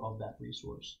gain 2 of that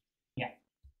resource. Yeah.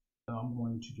 So I'm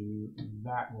going to do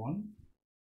that one.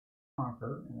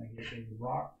 Conquer, and I get a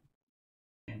rock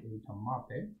and a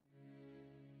tomate.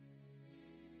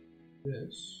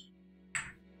 This.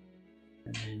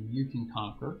 And then you can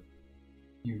conquer.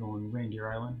 You're going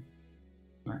Reindeer Island.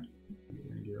 Alright,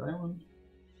 Reindeer Island.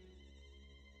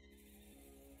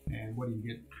 And what do you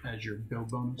get as your build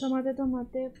bonus? Tomate.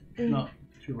 No,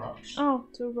 2 rocks. Oh,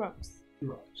 2 rocks. 2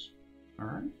 rocks.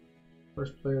 Alright.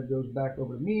 First player goes back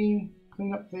over to me.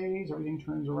 Cleanup phase. Everything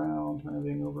turns around. Turn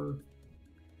everything over.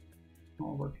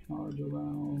 All of our cards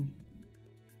around.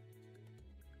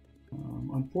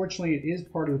 Unfortunately, it is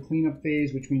part of the cleanup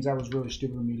phase, which means that was really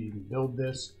stupid of me to even build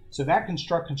this. So that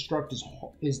construct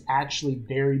is actually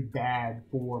very bad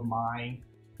for my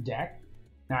deck.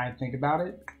 Now I think about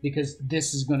it, because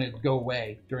this is going to go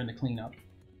away during the cleanup.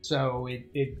 So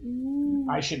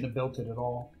I shouldn't have built it at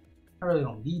all. I really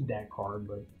don't need that card,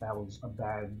 but that was a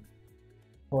bad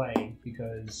play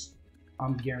because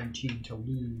I'm guaranteed to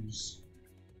lose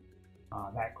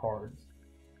that card.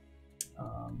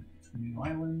 New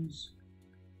islands.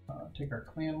 Take our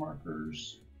clan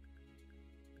markers.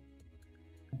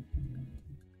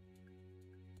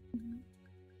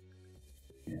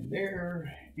 And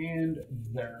there, and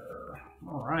there.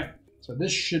 Alright, so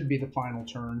this should be the final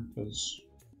turn, because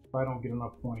If I don't get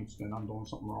enough points, then I'm doing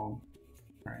something wrong.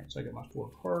 Alright, so I get my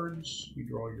 4 cards. You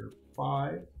draw your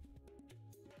 5.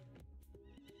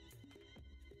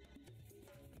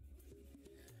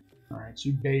 Alright, so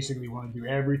you basically want to do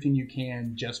everything you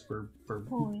can just for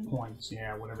points.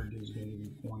 Yeah, whatever it is going to give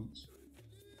you points.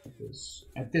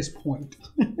 At this point.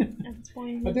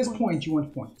 At this point, you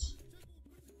want points.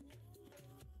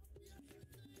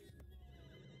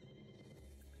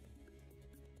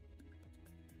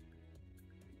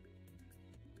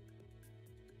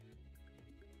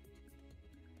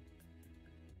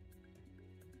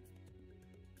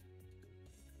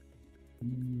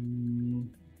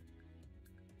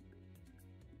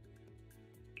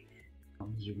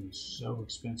 These are going to be so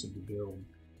expensive to build.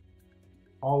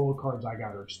 All the cards I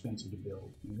got are expensive to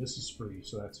build. And this is free,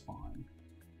 so that's fine.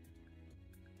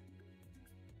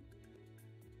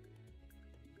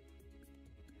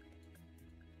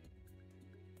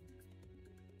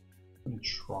 I'm going to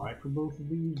try for both of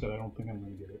these, but I don't think I'm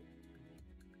going to get it.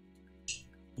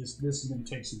 This is going to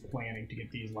take some planning to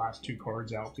get these last 2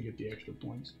 cards out to get the extra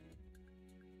points.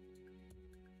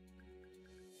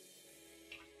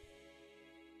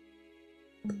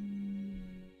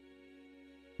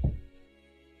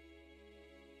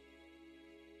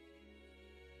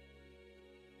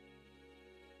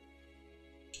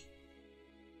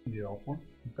 You did all 4?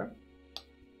 Okay.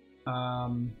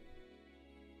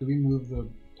 Do we move the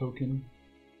token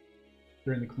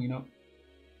during the cleanup?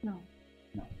 No.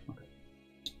 No. Okay.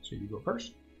 So you go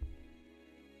first.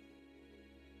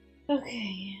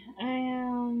 Okay. I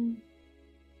am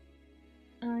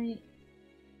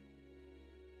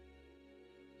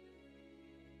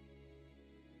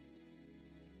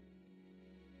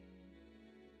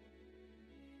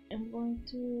going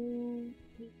to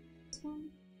pick this one.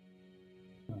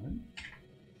 Alright.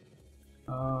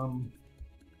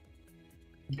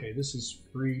 Okay, this is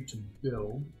free to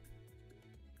build.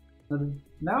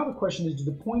 Now the question is, do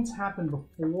the points happen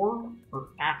before or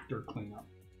after cleanup?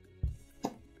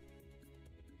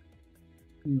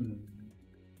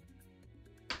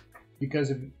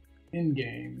 Because if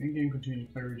in-game continues,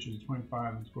 player reaches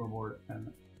 25 on the scoreboard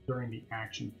and during the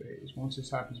action phase. Once this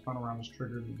happens, the final round is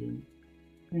triggered at the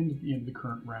end of the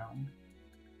current round.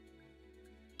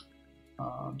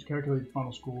 To calculate the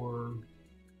final score,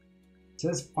 it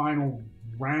says final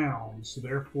round, so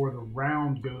therefore the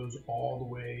round goes all the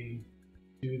way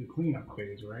to the cleanup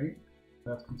phase, right?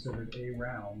 That's considered a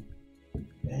round.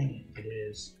 Dang it, it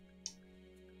is.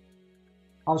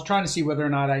 I was trying to see whether or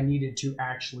not I needed to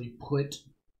actually put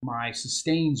my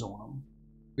sustains on them.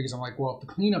 Because I'm like, well, if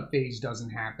the cleanup phase doesn't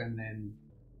happen, then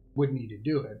wouldn't need to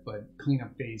do it, but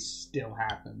cleanup phase still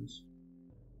happens.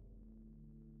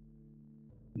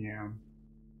 Yeah.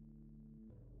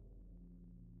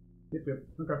 Yep.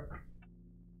 Okay.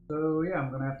 So yeah,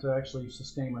 I'm gonna have to actually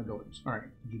sustain my abilities. Alright,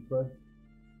 did you play?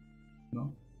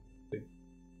 No?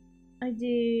 I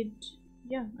did.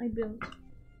 Yeah, I built.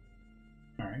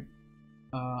 Alright.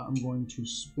 I'm going to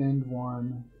spend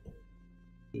 1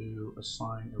 to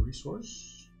assign a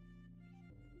resource.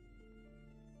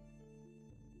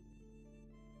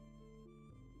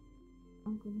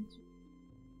 I'm going to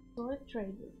select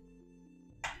trader.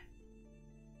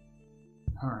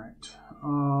 Alright.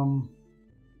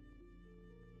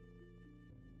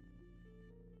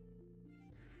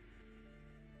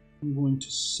 I'm going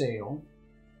to sail.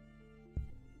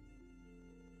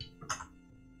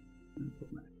 And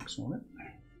put my X on it.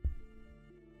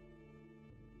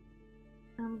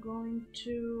 I'm going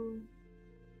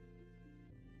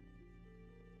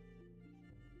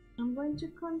to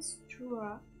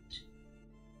construct.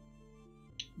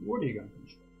 What are you going to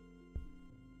construct?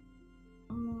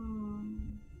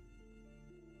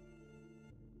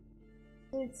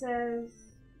 So it says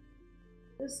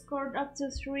discard up to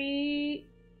 3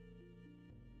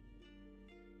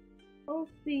 of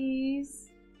these.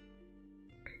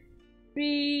 3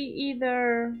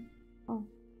 either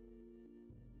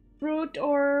fruit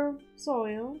or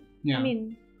soil. Yeah. I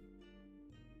mean,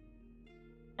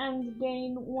 and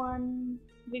gain 1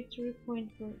 victory point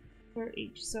per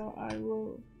each. So I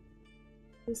will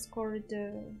discard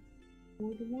the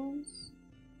wood ones.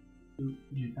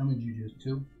 How many did you use?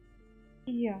 2?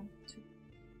 Yeah, 2.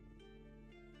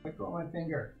 Let go of my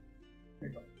finger. There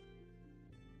you go.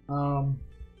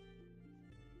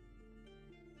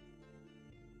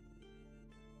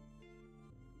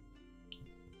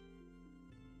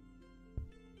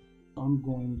 I'm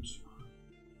going to.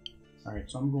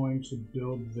 Alright, so I'm going to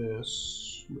build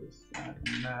this with that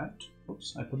and that.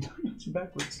 Oops, I put it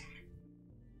backwards.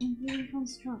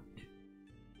 Construct.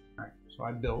 Alright, so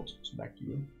I built. So back to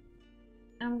you.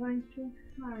 I'm going to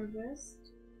harvest.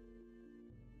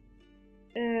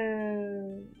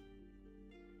 I'm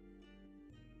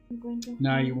going to.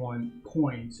 Now you want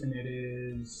points, and it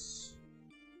is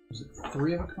it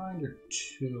 3 of a kind or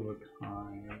 2 of a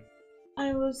kind?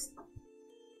 I was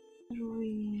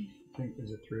 3. I think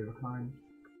is it 3 of a kind?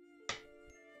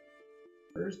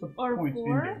 Where's the or points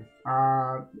 4? ending?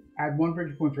 Add 1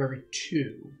 victory point for every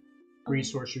 2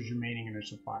 resources remaining in their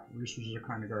supply. Resources or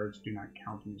kind of guards do not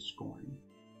count in the scoring.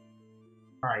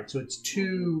 Alright, so it's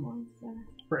 2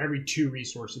 for every 2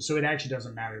 resources. So it actually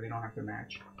doesn't matter. They don't have to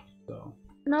match. So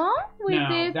no, we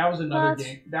did. That was another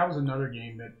game. That was another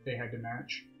game that they had to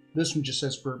match. This one just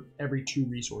says for every 2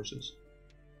 resources.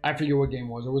 I forget what game it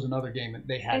was. It was another game that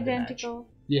they had to match. Identical.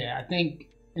 Yeah, I think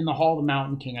in the Hall of the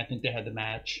Mountain King, I think they had to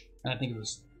match. And I think it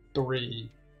was 3.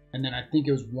 And then I think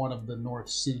it was one of the North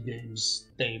Sea games.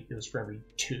 It was for every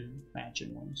 2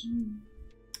 matching ones.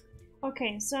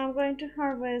 Okay, so I'm going to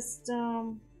harvest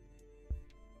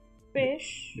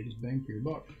fish. Biggest bang for your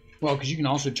buck. Well, because you can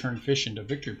also turn fish into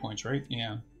victory points, right?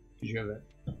 Yeah, because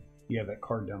you have that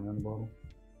card down there on the bottom.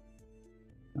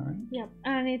 All right. Yep,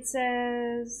 and it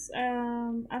says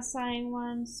assign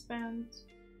 1 spent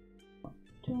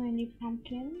to any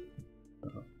pumpkin.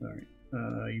 All right.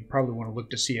 You probably want to look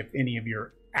to see if any of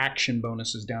your action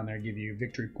bonuses down there give you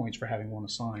victory points for having 1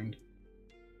 assigned.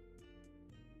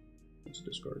 Let's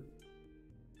discard.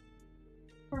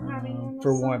 For having 1 assigned.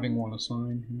 For having 1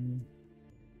 assigned.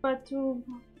 But to.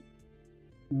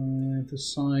 If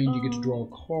assigned, you get to draw a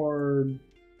card.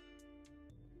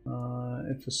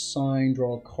 If assigned,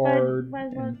 draw a card.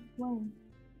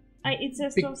 It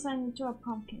says to assign it to a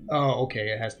pumpkin. Oh, okay.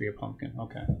 It has to be a pumpkin.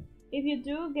 Okay. If you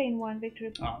do, gain 1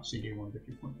 victory point. Oh, so you gain 1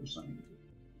 victory point for assigning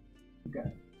it.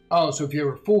 Okay. Oh, so if you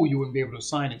were full, you wouldn't be able to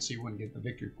assign it, so you wouldn't get the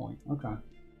victory point. Okay.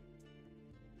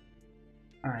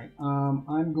 Alright,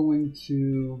 I'm going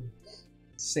to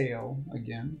sail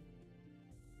again.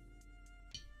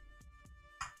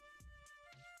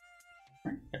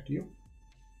 Alright, back to you.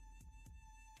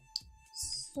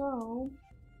 So...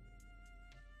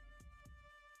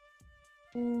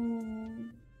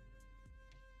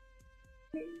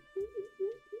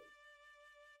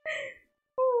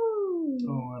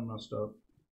 Oh, I messed up.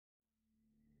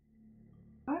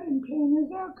 I didn't plan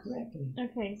this out correctly.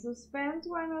 Okay, so spend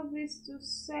 1 of these to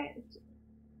set.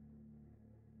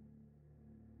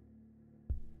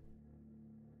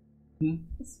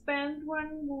 Spend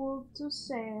 1 wool to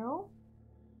sail.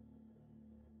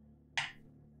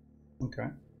 Okay.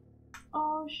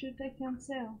 Oh shoot! I can't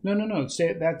sail. No.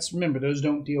 Say that's remember those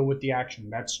don't deal with the action.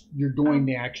 That's you're doing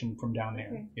the action from down there.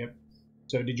 Okay. Yep.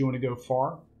 So did you want to go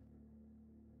far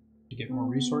to get more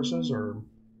resources, or?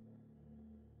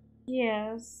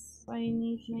 Yes, I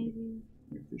need maybe.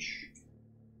 Fish.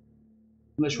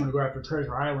 Unless you want to go after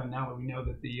Treasure Island, now that we know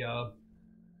that the.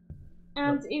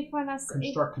 And if an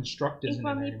construct isn't if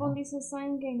a meeple is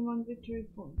assigned, gain 1 victory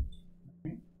point.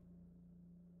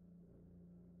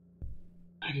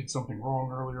 I did something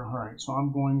wrong earlier. Alright, so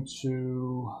I'm going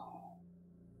to...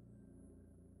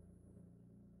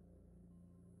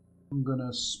 I'm going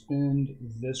to spend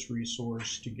this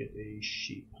resource to get a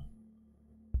sheep.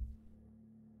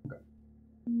 Okay.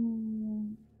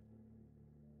 I'm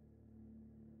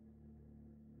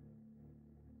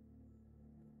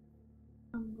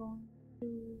going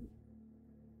to...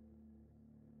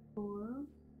 4.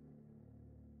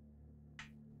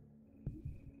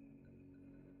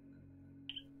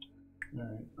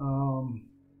 Alright,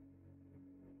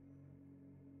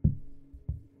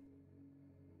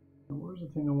 where's the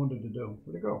thing I wanted to do?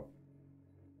 Where'd it go?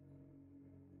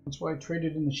 That's why I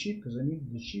traded in the sheep, because I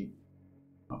needed the sheep.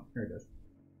 Oh, here it is.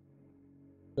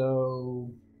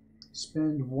 So,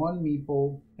 spend 1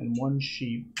 meeple and 1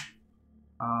 sheep.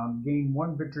 Gain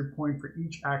 1 victory point for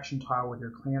each action tile with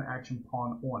your clan action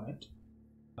pawn on it.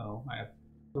 So, I have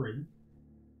 3.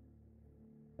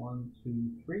 1,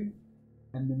 2, 3.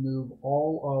 And then move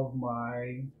all of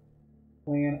my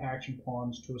clan action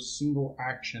pawns to a single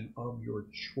action of your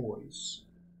choice.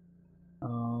 So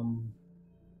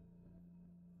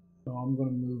I'm going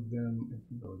to move them.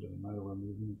 It doesn't matter where I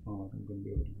move them. It's not like I'm going to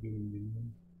be able to do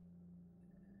anything.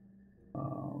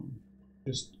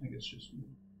 I guess just.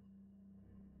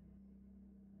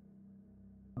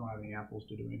 I don't have any apples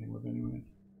to do anything with anyway.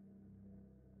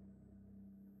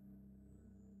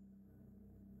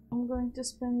 I'm going to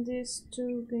spend this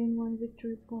to gain 1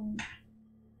 victory point.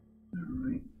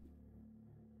 Alright.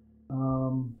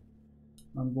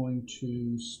 I'm going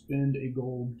to spend a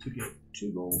gold to get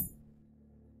 2 gold.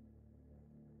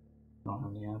 I don't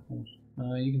have any apples.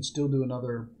 You can still do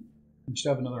another. You should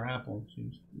have another apple. So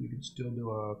you can still do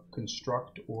a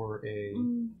construct or a.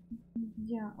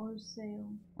 Yeah, or sail.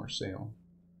 Or sail.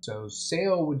 So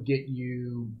sail would get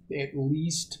you at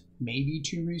least maybe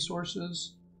 2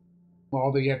 resources. Well,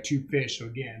 although you have 2 fish, so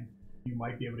again, you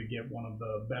might be able to get one of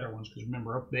the better ones, because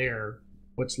remember up there,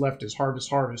 what's left is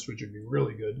harvest, which would be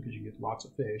really good because you get lots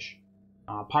of fish.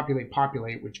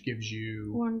 Populate, which gives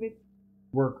you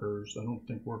workers. I don't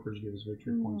think workers give us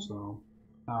victory points though.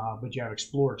 But you have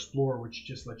explore, which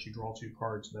just lets you draw 2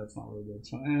 cards, so that's not really good.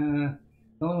 So, the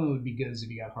only one that would be good is if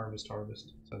you got harvest.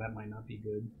 So that might not be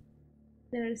good.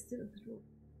 There is still true.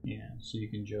 Yeah, so you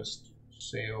can just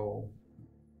sail.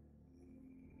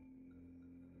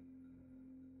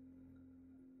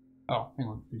 Oh, hang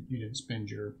on. You didn't spend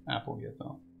your apple yet,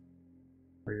 though.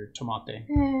 Or your tomate.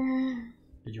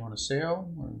 Did you want to sail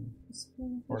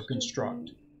or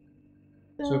construct?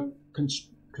 So,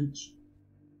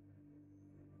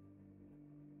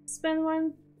 spend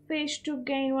 1 fish to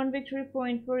gain 1 victory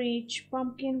point for each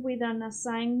pumpkin with an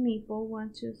assigned nipple.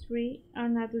 1, 2, 3,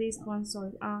 and at least 1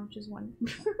 soil. Just 1.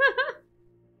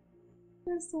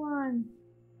 Just 1.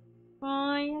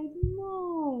 I don't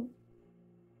know.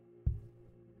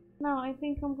 No, I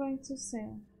think I'm going to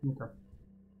sail. Okay.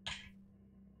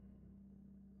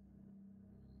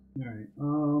 Alright,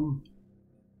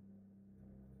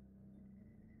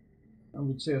 I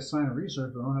would say assign a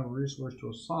resource, but I don't have a resource to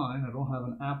assign. I don't have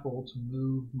an apple to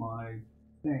move my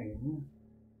thing.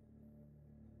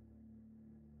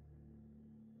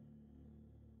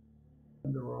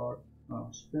 Spend a rock. Oh,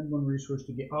 spend 1 resource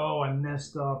to get. Oh, I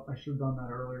messed up. I should have done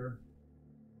that earlier.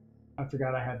 I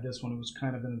forgot I had this one. It was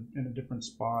kind of in a different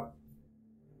spot.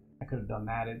 I could have done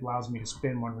that. It allows me to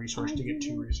spend 1 resource to get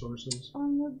 2 resources.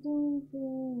 I'm not doing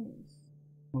this.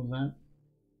 What was that?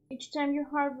 Each time you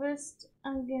harvest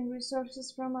and gain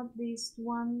resources from at least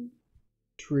 1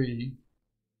 tree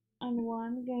and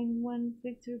 1, gain 1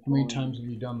 victory point. How many times have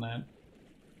you done that?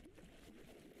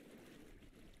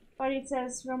 But it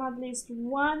says from at least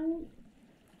 1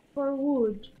 for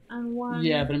wood and 1.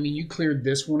 Yeah, but I mean, you cleared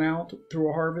this one out through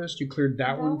a harvest. You cleared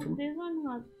that one from. This one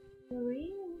had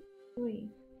 3.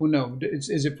 Well, no.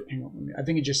 Hang on. I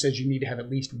think it just says you need to have at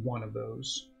least 1 of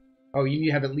those. Oh, you need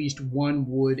to have at least 1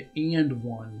 wood and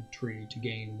 1 tree to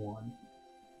gain 1.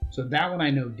 So that one I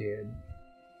know did.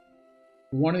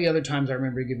 One of the other times I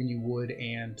remember giving you wood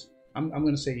and I'm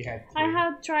going to say you had 3.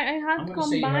 I had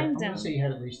combined them. I'm going to say you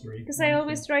had at least 3. Because I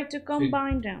always try to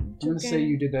combine them. I'm going to say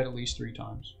you did that at least 3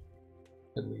 times.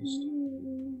 At least.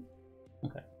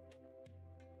 Okay.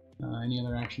 Any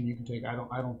other action you can take? I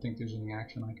don't think there's any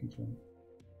action I can take.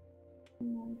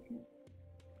 Okay.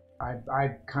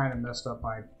 I kind of messed up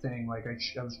my thing. Like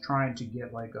I was trying to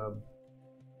get like a.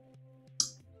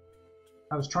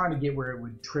 I was trying to get where it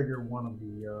would trigger one of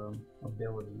the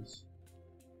abilities,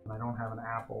 and I don't have an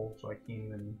apple, so I can't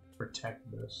even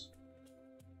protect this.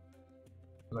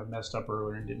 Because I messed up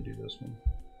earlier and didn't do this one.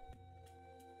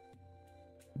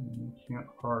 And I can't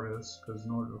harvest because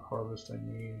in order to harvest, I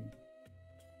need.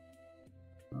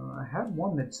 I had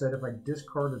one that said if I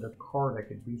discarded a card, I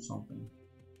could do something.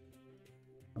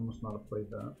 I must not have played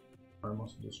that. Or I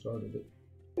must have discarded it.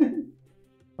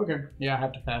 Okay. Yeah, I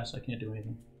have to pass. I can't do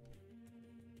anything.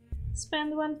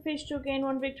 Spend 1 fish to gain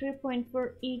 1 victory point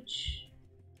for each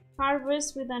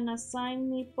harvest with an assigned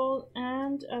nipple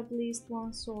and at least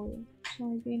 1 soil. So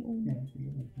I gain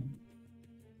 1.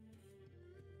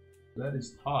 That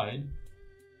is tied.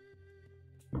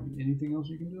 Anything else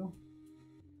you can do?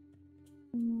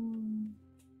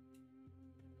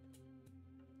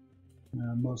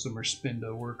 Most of them are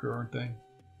spendo worker, aren't they?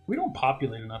 We don't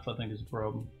populate enough, I think, is a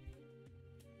problem.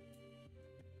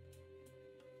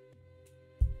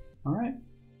 Alright.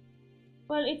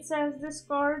 Well, it says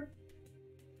discard,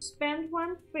 spend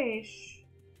 1 fish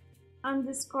and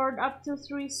discard up to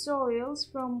 3 soils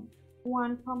from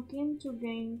 1 pumpkin to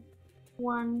gain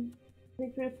 1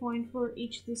 victory point for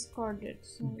each discarded.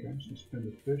 So okay, so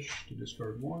spend a fish to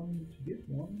discard 1 to get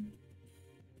 1.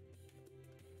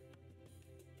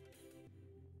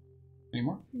 Any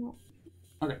more? No.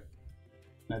 Okay.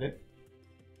 That it?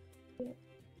 Yeah.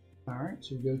 Alright,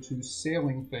 so we go to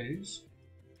sailing phase.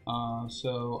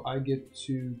 So I get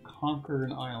to conquer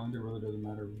an island. It really doesn't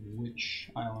matter which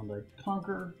island I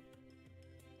conquer.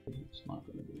 It's not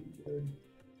going to be good.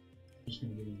 I'm just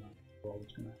going to give you all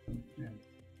that's going to happen. Yeah.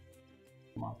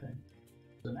 Come on, thing.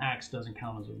 An axe doesn't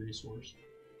count as a resource.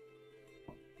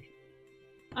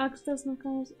 Axe doesn't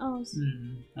count as. Oh.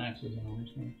 Axe isn't a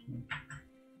resource.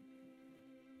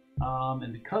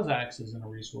 And because axe isn't a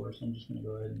resource, I'm just going to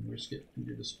go ahead and risk it and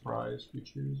do the surprise,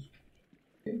 which is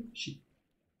okay, sheep.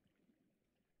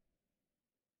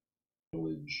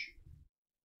 Pillage.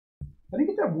 I didn't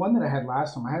get that one that I had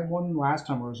last time. I had one last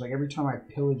time where it was like every time I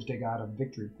pillaged, I got a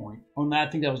victory point. Oh, no, I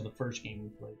think that was the first game we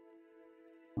played.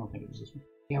 I don't think it was this one.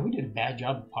 Yeah, we did a bad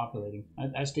job of populating.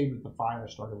 I stayed with the 5 I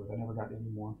started with. I never got any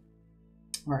more.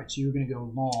 All right, so you're going to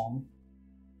go long.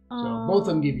 So both of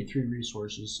them give you 3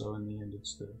 resources. So in the end,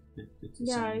 it's the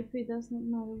yeah, same. if it does not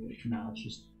matter which No, one. it's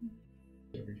just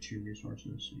every 2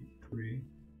 resources. So 3.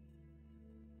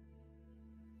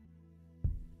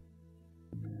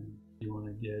 And then do you want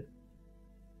to get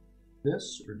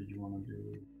this, or did you want to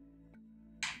do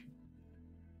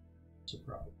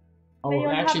surprise? Oh,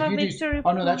 actually, if you do,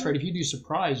 oh no, that's right. If you do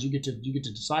surprise, you get to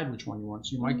decide which one you want.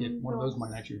 So you might get one of those.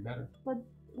 Might actually be better. But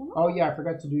oh yeah, I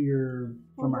forgot to do your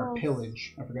from our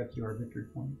pillage. I forgot to do our victory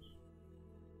points.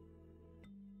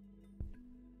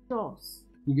 Those.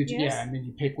 You get to, yeah, and then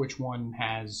you pick which one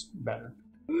has better.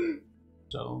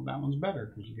 So that one's better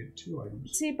because you get 2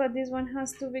 items. See, but this one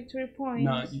has 2 victory points.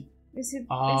 No. Is it?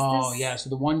 Oh is this... yeah,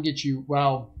 so the one gets you.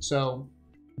 Well, so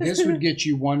this would get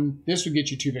you 1. This would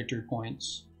get you 2 victory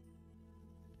points.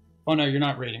 Oh no, you're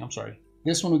not rating. I'm sorry.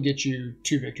 This one will get you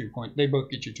 2 victory points. They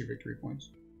both get you 2 victory points.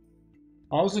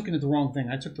 I was looking at the wrong thing.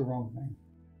 I took the wrong thing.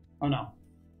 Oh no.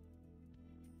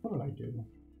 What did I do?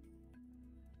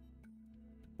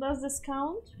 Does this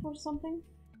count or something?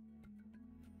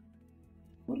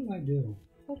 What did I do?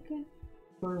 Okay.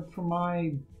 For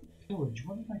my pillage,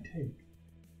 what did I take?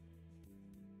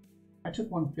 I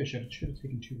took 1 fish. I should have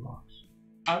taken 2 rocks.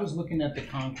 I was looking at the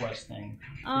conquest thing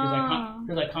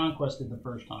because I conquested the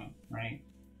first time, right?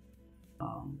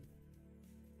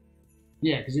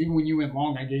 Yeah, because even when you went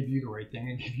long, I gave you the right thing.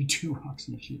 I gave you 2 rocks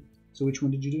and a sheep. So which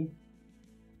one did you do?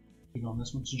 You go on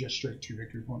this one, so just straight 2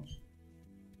 victory points.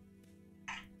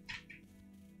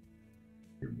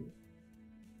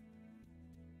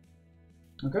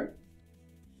 Okay.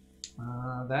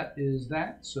 That is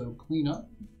that. So clean up.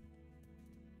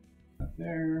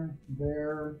 There,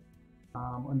 there.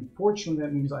 Unfortunately,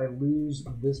 that means I lose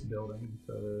this building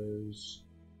because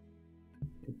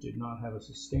it did not have a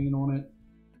sustain on it.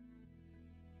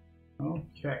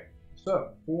 Okay,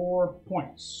 so 4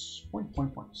 points.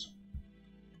 Points.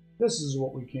 This is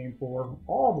what we came for.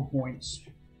 All the points.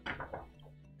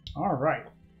 All right.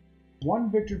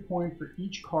 1 victory point for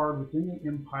each card within the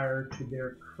Empire to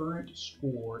their current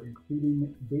score,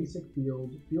 including basic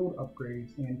field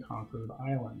upgrades, and conquered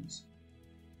islands.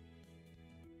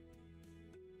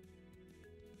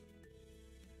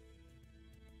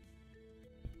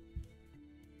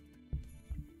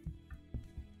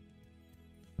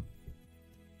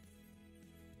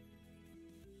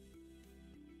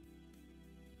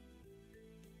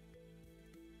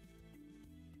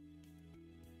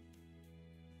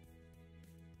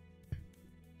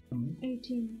 Mm-hmm.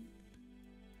 18.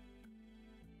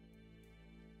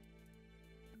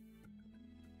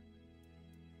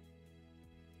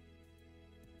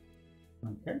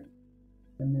 Okay.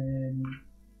 And then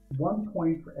 1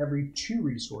 point for every 2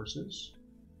 resources.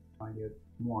 I get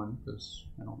 1 because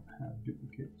I don't have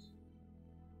duplicates.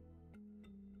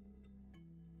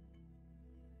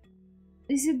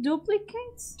 Is it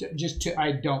duplicates? Just 2.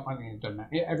 I mean, it doesn't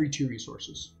matter. Every 2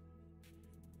 resources.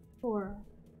 4.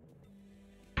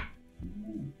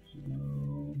 So,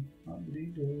 how many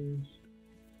goes?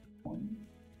 1,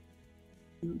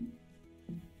 2,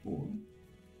 4.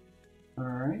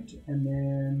 Alright, and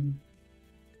then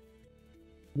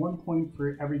 1 point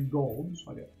for every gold,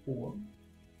 so I get 4.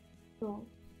 Gold.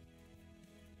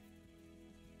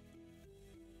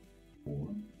 4,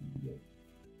 I get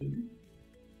 2.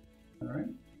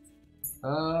 Alright.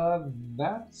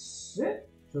 That's it.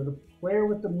 So the player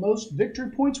with the most victory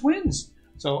points wins.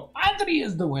 So Anthony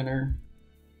is the winner.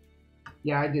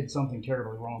 Yeah, I did something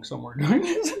terribly wrong somewhere during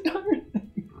this. Did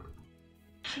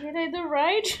I do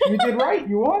right? You did right.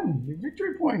 You won. Your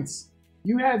victory points.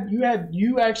 You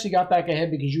actually got back ahead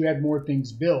because you had more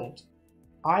things built.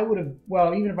 I would have.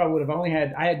 Well, even if I would have,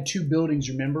 I had 2 buildings.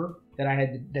 Remember that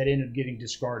that ended up getting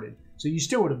discarded. So you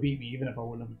still would have beat me even if I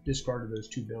wouldn't have discarded those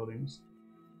 2 buildings.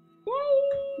 Yay!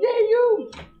 Yay,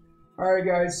 you! Alright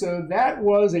guys, so that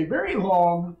was a very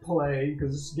long play,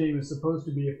 because this game is supposed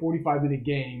to be a 45-minute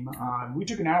game. We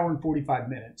took 1 hour and 45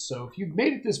 minutes, so if you've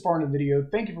made it this far in the video,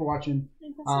 thank you for watching.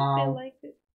 I like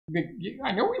it.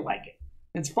 I know we like it.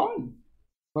 It's fun.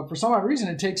 But for some odd reason,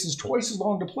 it takes us twice as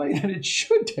long to play than it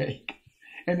should take.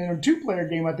 And in a 2-player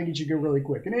game, I think it should go really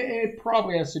quick. And it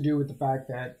probably has to do with the fact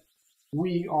that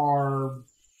we are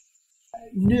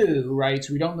new, right?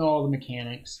 So we don't know all the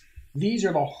mechanics. These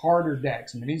are the harder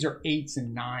decks. I mean, these are 8s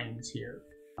and 9s here.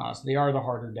 So they are the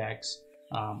harder decks.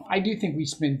 I do think we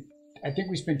spend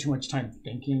too much time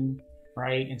thinking,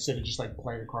 right? Instead of just like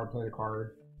play the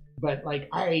card. But like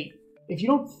if you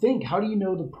don't think, how do you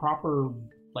know the proper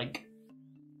like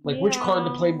which card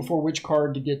to play before which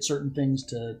card to get certain things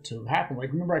to happen?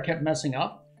 Like remember I kept messing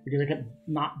up because I kept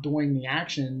not doing the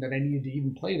action that I needed to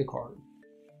even play the card.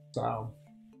 So,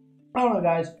 I don't know,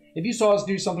 guys. If you saw us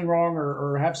do something wrong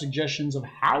or have suggestions of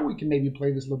how we can maybe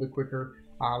play this a little bit quicker,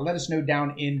 let us know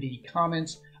down in the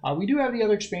comments. We do have the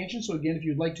other expansion, so again, if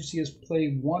you'd like to see us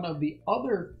play one of the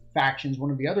other factions,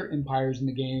 one of the other empires in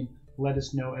the game, let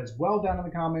us know as well down in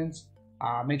the comments.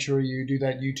 Make sure you do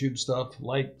that YouTube stuff,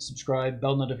 like, subscribe,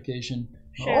 bell notification,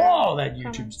 Share all that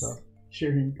YouTube comments. stuff.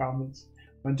 Sharing comments.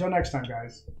 Until next time,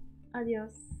 guys.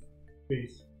 Adios.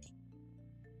 Peace.